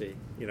controversy.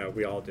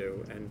 We all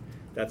do, and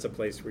that's a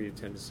place where you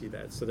tend to see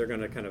that. So they're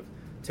going to kind of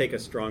take a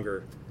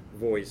stronger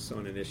voice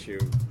on an issue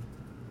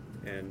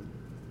and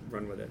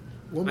run with it.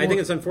 I think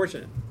it's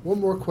unfortunate.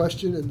 One more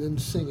question, and then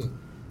singing.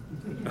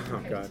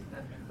 Oh God,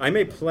 I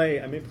may play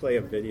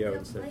a video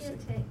instead of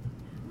singing.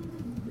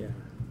 Yeah,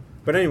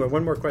 but anyway,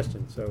 one more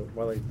question. So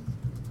one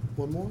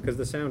more, because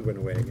the sound went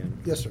away again.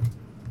 Yes, sir.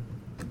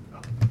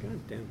 God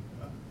damn.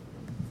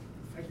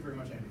 Thank you very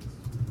much, Andy.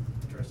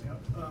 It's interesting.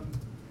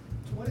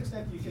 To what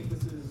extent do you think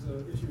this is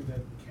an issue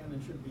that can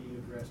and should be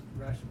addressed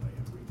rationally?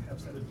 If we have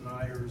set of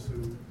deniers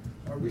who,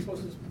 are we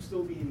supposed to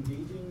still be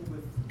engaging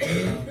with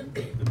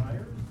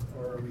deniers,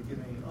 or are we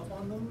giving up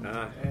on them?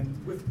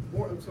 And with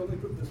more, so let me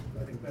put this,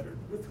 I think, better.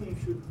 With whom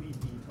should we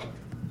be talking?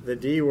 The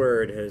D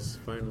word has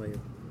finally.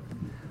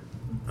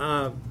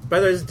 By the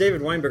way, this is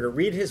David Weinberger.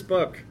 Read his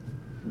book.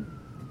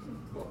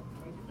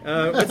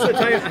 What's the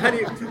title? How do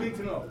you? Too big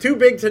to know. Too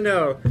big to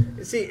know.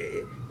 See,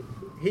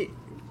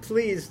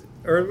 please,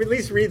 or at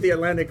least read the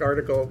Atlantic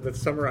article that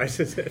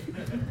summarizes it.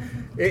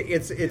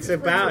 It's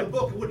about. The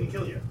book wouldn't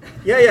kill you.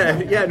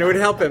 Yeah. No, it would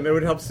help him. It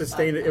would help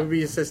sustain. It would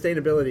be a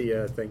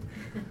sustainability thing.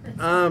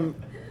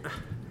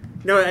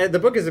 No, the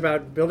book is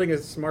about building a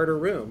smarter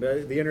room.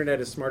 The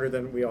internet is smarter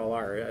than we all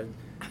are.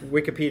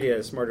 Wikipedia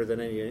is smarter than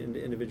any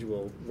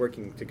individual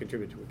working to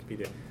contribute to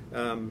Wikipedia.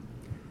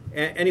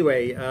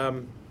 Anyway.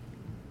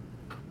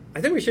 I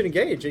think we should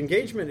engage.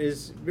 Engagement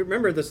is,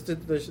 remember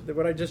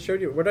what I just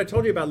showed you, what I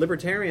told you about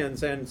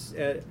libertarians, and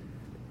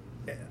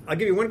I'll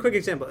give you one quick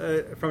example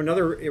from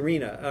another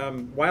arena,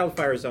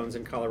 wildfire zones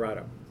in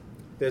Colorado.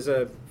 There's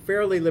a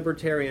fairly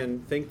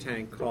libertarian think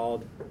tank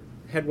called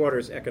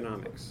Headwaters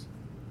Economics.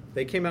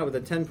 They came out with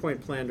a 10-point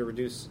plan to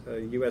reduce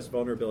U.S.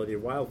 vulnerability to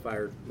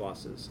wildfire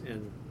losses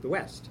in the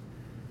West.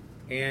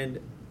 And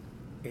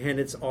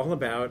it's all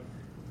about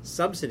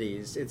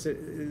subsidies.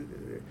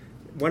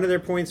 One of their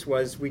points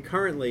was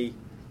everyone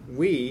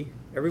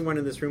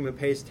in this room who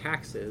pays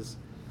taxes,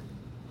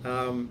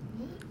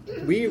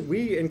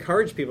 we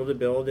encourage people to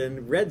build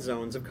in red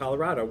zones of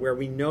Colorado where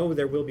we know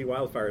there will be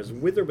wildfires,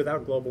 with or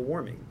without global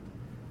warming.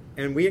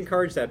 And we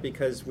encourage that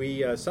because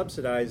we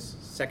subsidize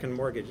second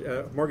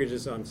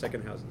mortgages on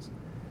second houses.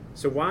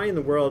 So why in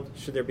the world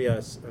should there be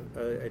a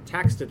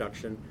tax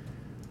deduction,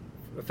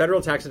 a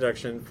federal tax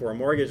deduction for a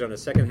mortgage on a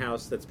second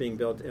house that's being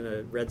built in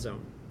a red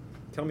zone?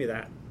 Tell me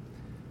that.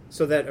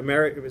 So that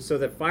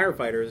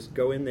firefighters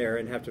go in there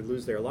and have to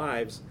lose their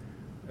lives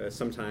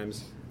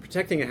sometimes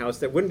protecting a house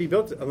that wouldn't be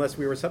built unless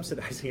we were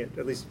subsidizing it,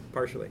 at least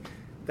partially.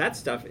 That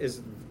stuff is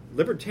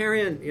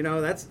libertarian.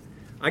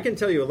 I can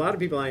tell you a lot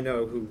of people I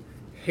know who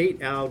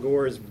hate Al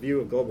Gore's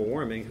view of global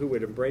warming who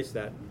would embrace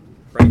that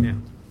right now.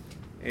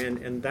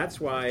 And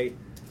that's why,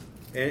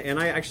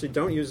 and I actually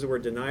don't use the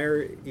word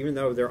denier, even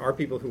though there are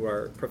people who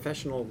are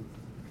professional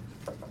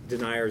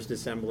deniers,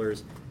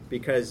 dissemblers,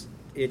 because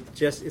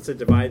it's a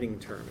dividing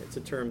term. It's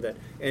a term that,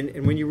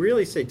 and when you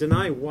really say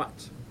deny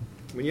what,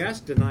 when you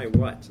ask deny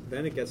what,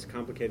 then it gets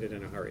complicated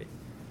in a hurry.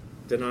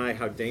 deny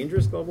how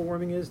dangerous global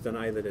warming is,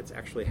 deny that it's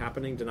actually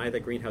happening, deny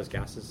that greenhouse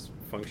gases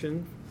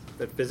function,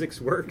 that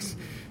physics works.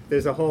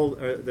 There's a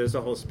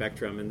whole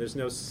spectrum, and there's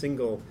no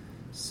single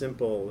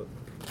simple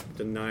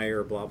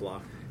denier, blah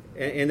blah.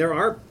 And there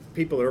are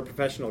people who are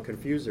professional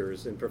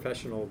confusers and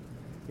professional,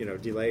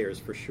 delayers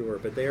for sure.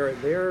 But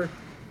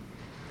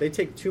they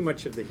take too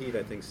much of the heat,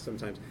 I think,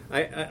 sometimes.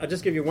 I'll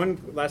just give you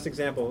one last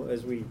example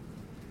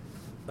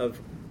of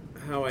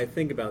how I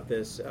think about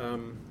this.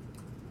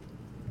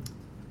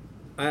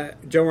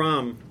 Joe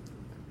Rahm,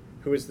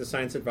 who is the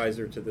science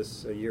advisor to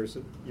this years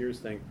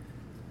thing,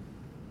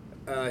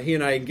 he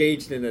and I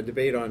engaged in a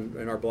debate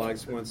in our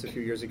blogs once a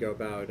few years ago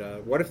about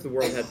what if the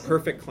world had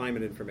perfect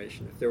climate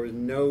information? If there was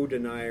no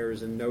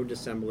deniers and no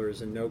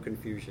dissemblers and no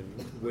confusion,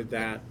 would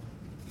that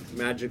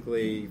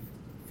magically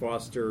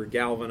foster,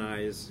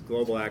 galvanize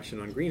global action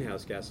on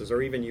greenhouse gases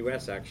or even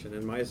U.S. action?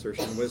 And my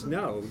assertion was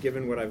no,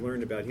 given what I've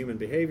learned about human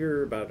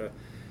behavior, about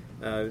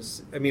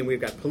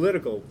we've got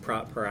political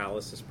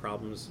paralysis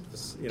problems,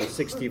 this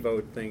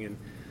 60-vote thing,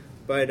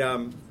 but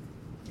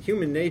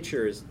human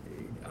nature is.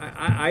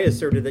 I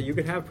asserted that you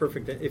could have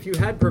if you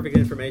had perfect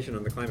information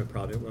on the climate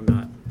problem, it will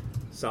not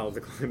solve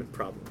the climate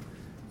problem.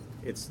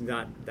 It's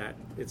not that.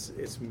 It's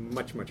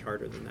much, much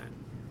harder than that,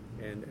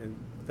 and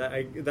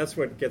that's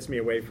what gets me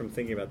away from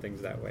thinking about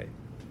things that way.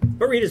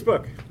 But read his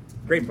book,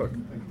 great book.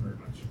 Thank you very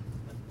much.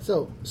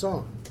 So,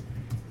 song.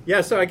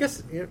 Yeah, so I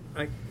guess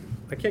I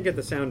can't get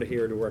the sound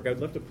here to work. I'd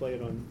love to play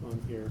it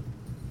on here,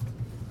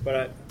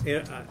 but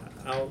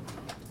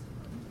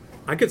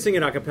I could sing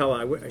it a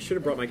cappella. I should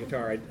have brought my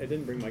guitar. I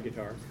didn't bring my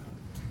guitar.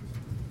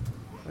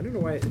 I don't know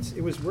why.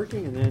 It was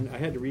working, and then I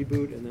had to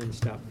reboot and then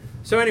stop.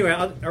 So anyway,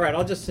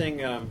 I'll just sing.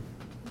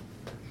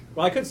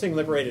 Well, I could sing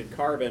Liberated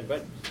Carbon,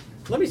 but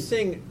let me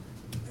sing.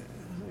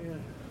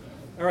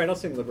 All right, I'll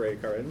sing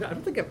Liberated Carbon. I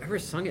don't think I've ever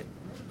sung it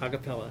a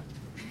cappella.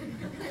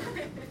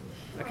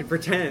 I could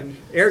pretend.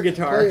 Air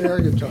guitar. Play air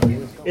guitar.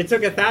 It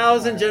took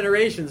 1,000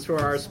 generations for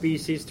our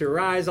species to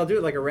rise. I'll do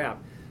it like a rap.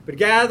 But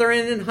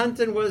gathering and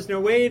hunting was no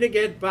way to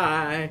get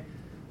by.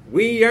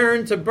 We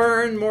yearned to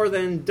burn more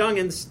than dung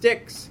and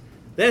sticks.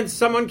 Then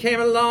someone came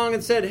along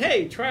and said,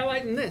 hey, try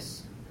lighting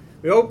this.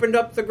 We opened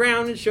up the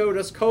ground and showed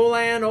us coal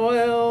and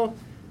oil.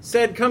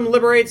 Said, come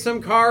liberate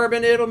some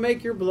carbon, it'll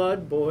make your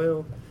blood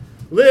boil.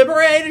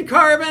 Liberated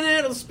carbon,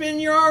 it'll spin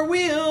your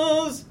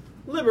wheels.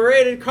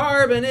 Liberated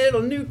carbon,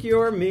 it'll nuke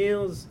your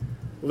meals.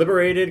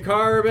 Liberated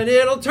carbon,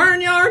 it'll turn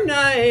your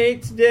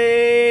night to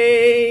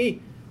day.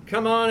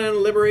 Come on and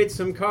liberate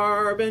some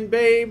carbon,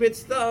 babe.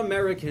 It's the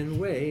American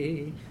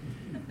way.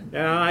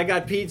 Now I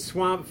got Pete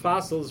Swamp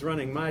Fossils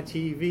running my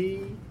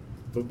TV.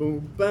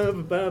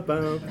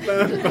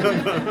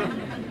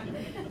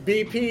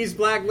 BP's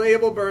Black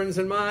Label burns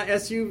in my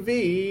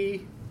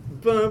SUV.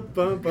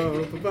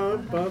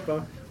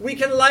 We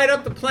can light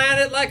up the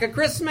planet like a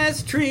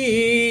Christmas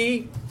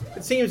tree.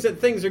 It seems that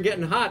things are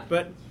getting hot,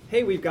 but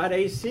hey, we've got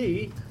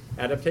AC.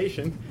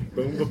 Adaptation.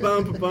 Boom, ba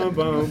bum, ba bum,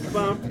 bum,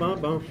 bum, bum,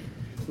 bum.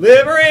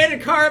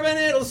 Liberated carbon,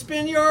 it'll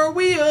spin your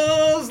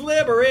wheels.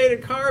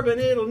 Liberated carbon,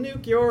 it'll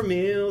nuke your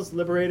meals.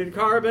 Liberated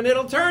carbon,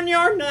 it'll turn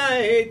your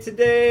night to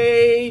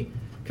day.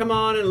 Come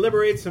on and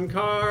liberate some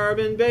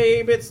carbon,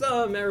 babe. It's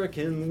the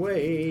American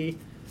way.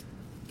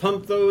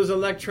 Pump those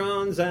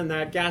electrons and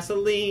that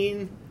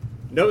gasoline.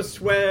 No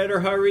sweat or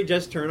hurry,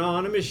 just turn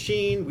on a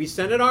machine. We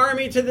sent an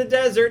army to the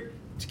desert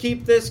to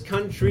keep this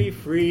country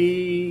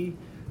free.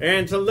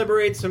 And to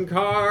liberate some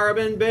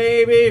carbon,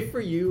 baby,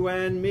 for you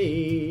and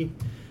me.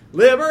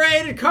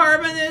 Liberated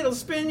carbon, it'll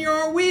spin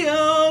your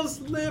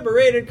wheels.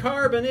 Liberated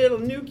carbon, it'll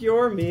nuke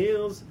your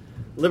meals.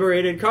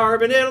 Liberated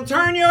carbon, it'll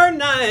turn your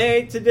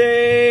night to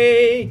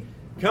day.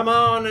 Come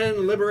on and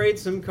liberate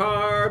some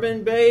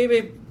carbon,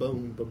 baby.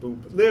 Boom, ba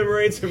boom.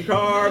 Liberate some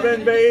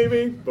carbon,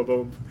 baby. Ba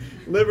boom.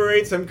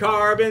 Liberate some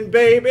carbon,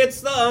 babe.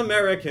 It's the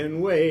American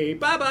way.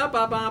 Ba ba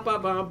ba ba ba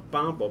ba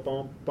ba ba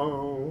ba ba.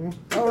 All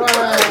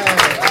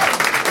right.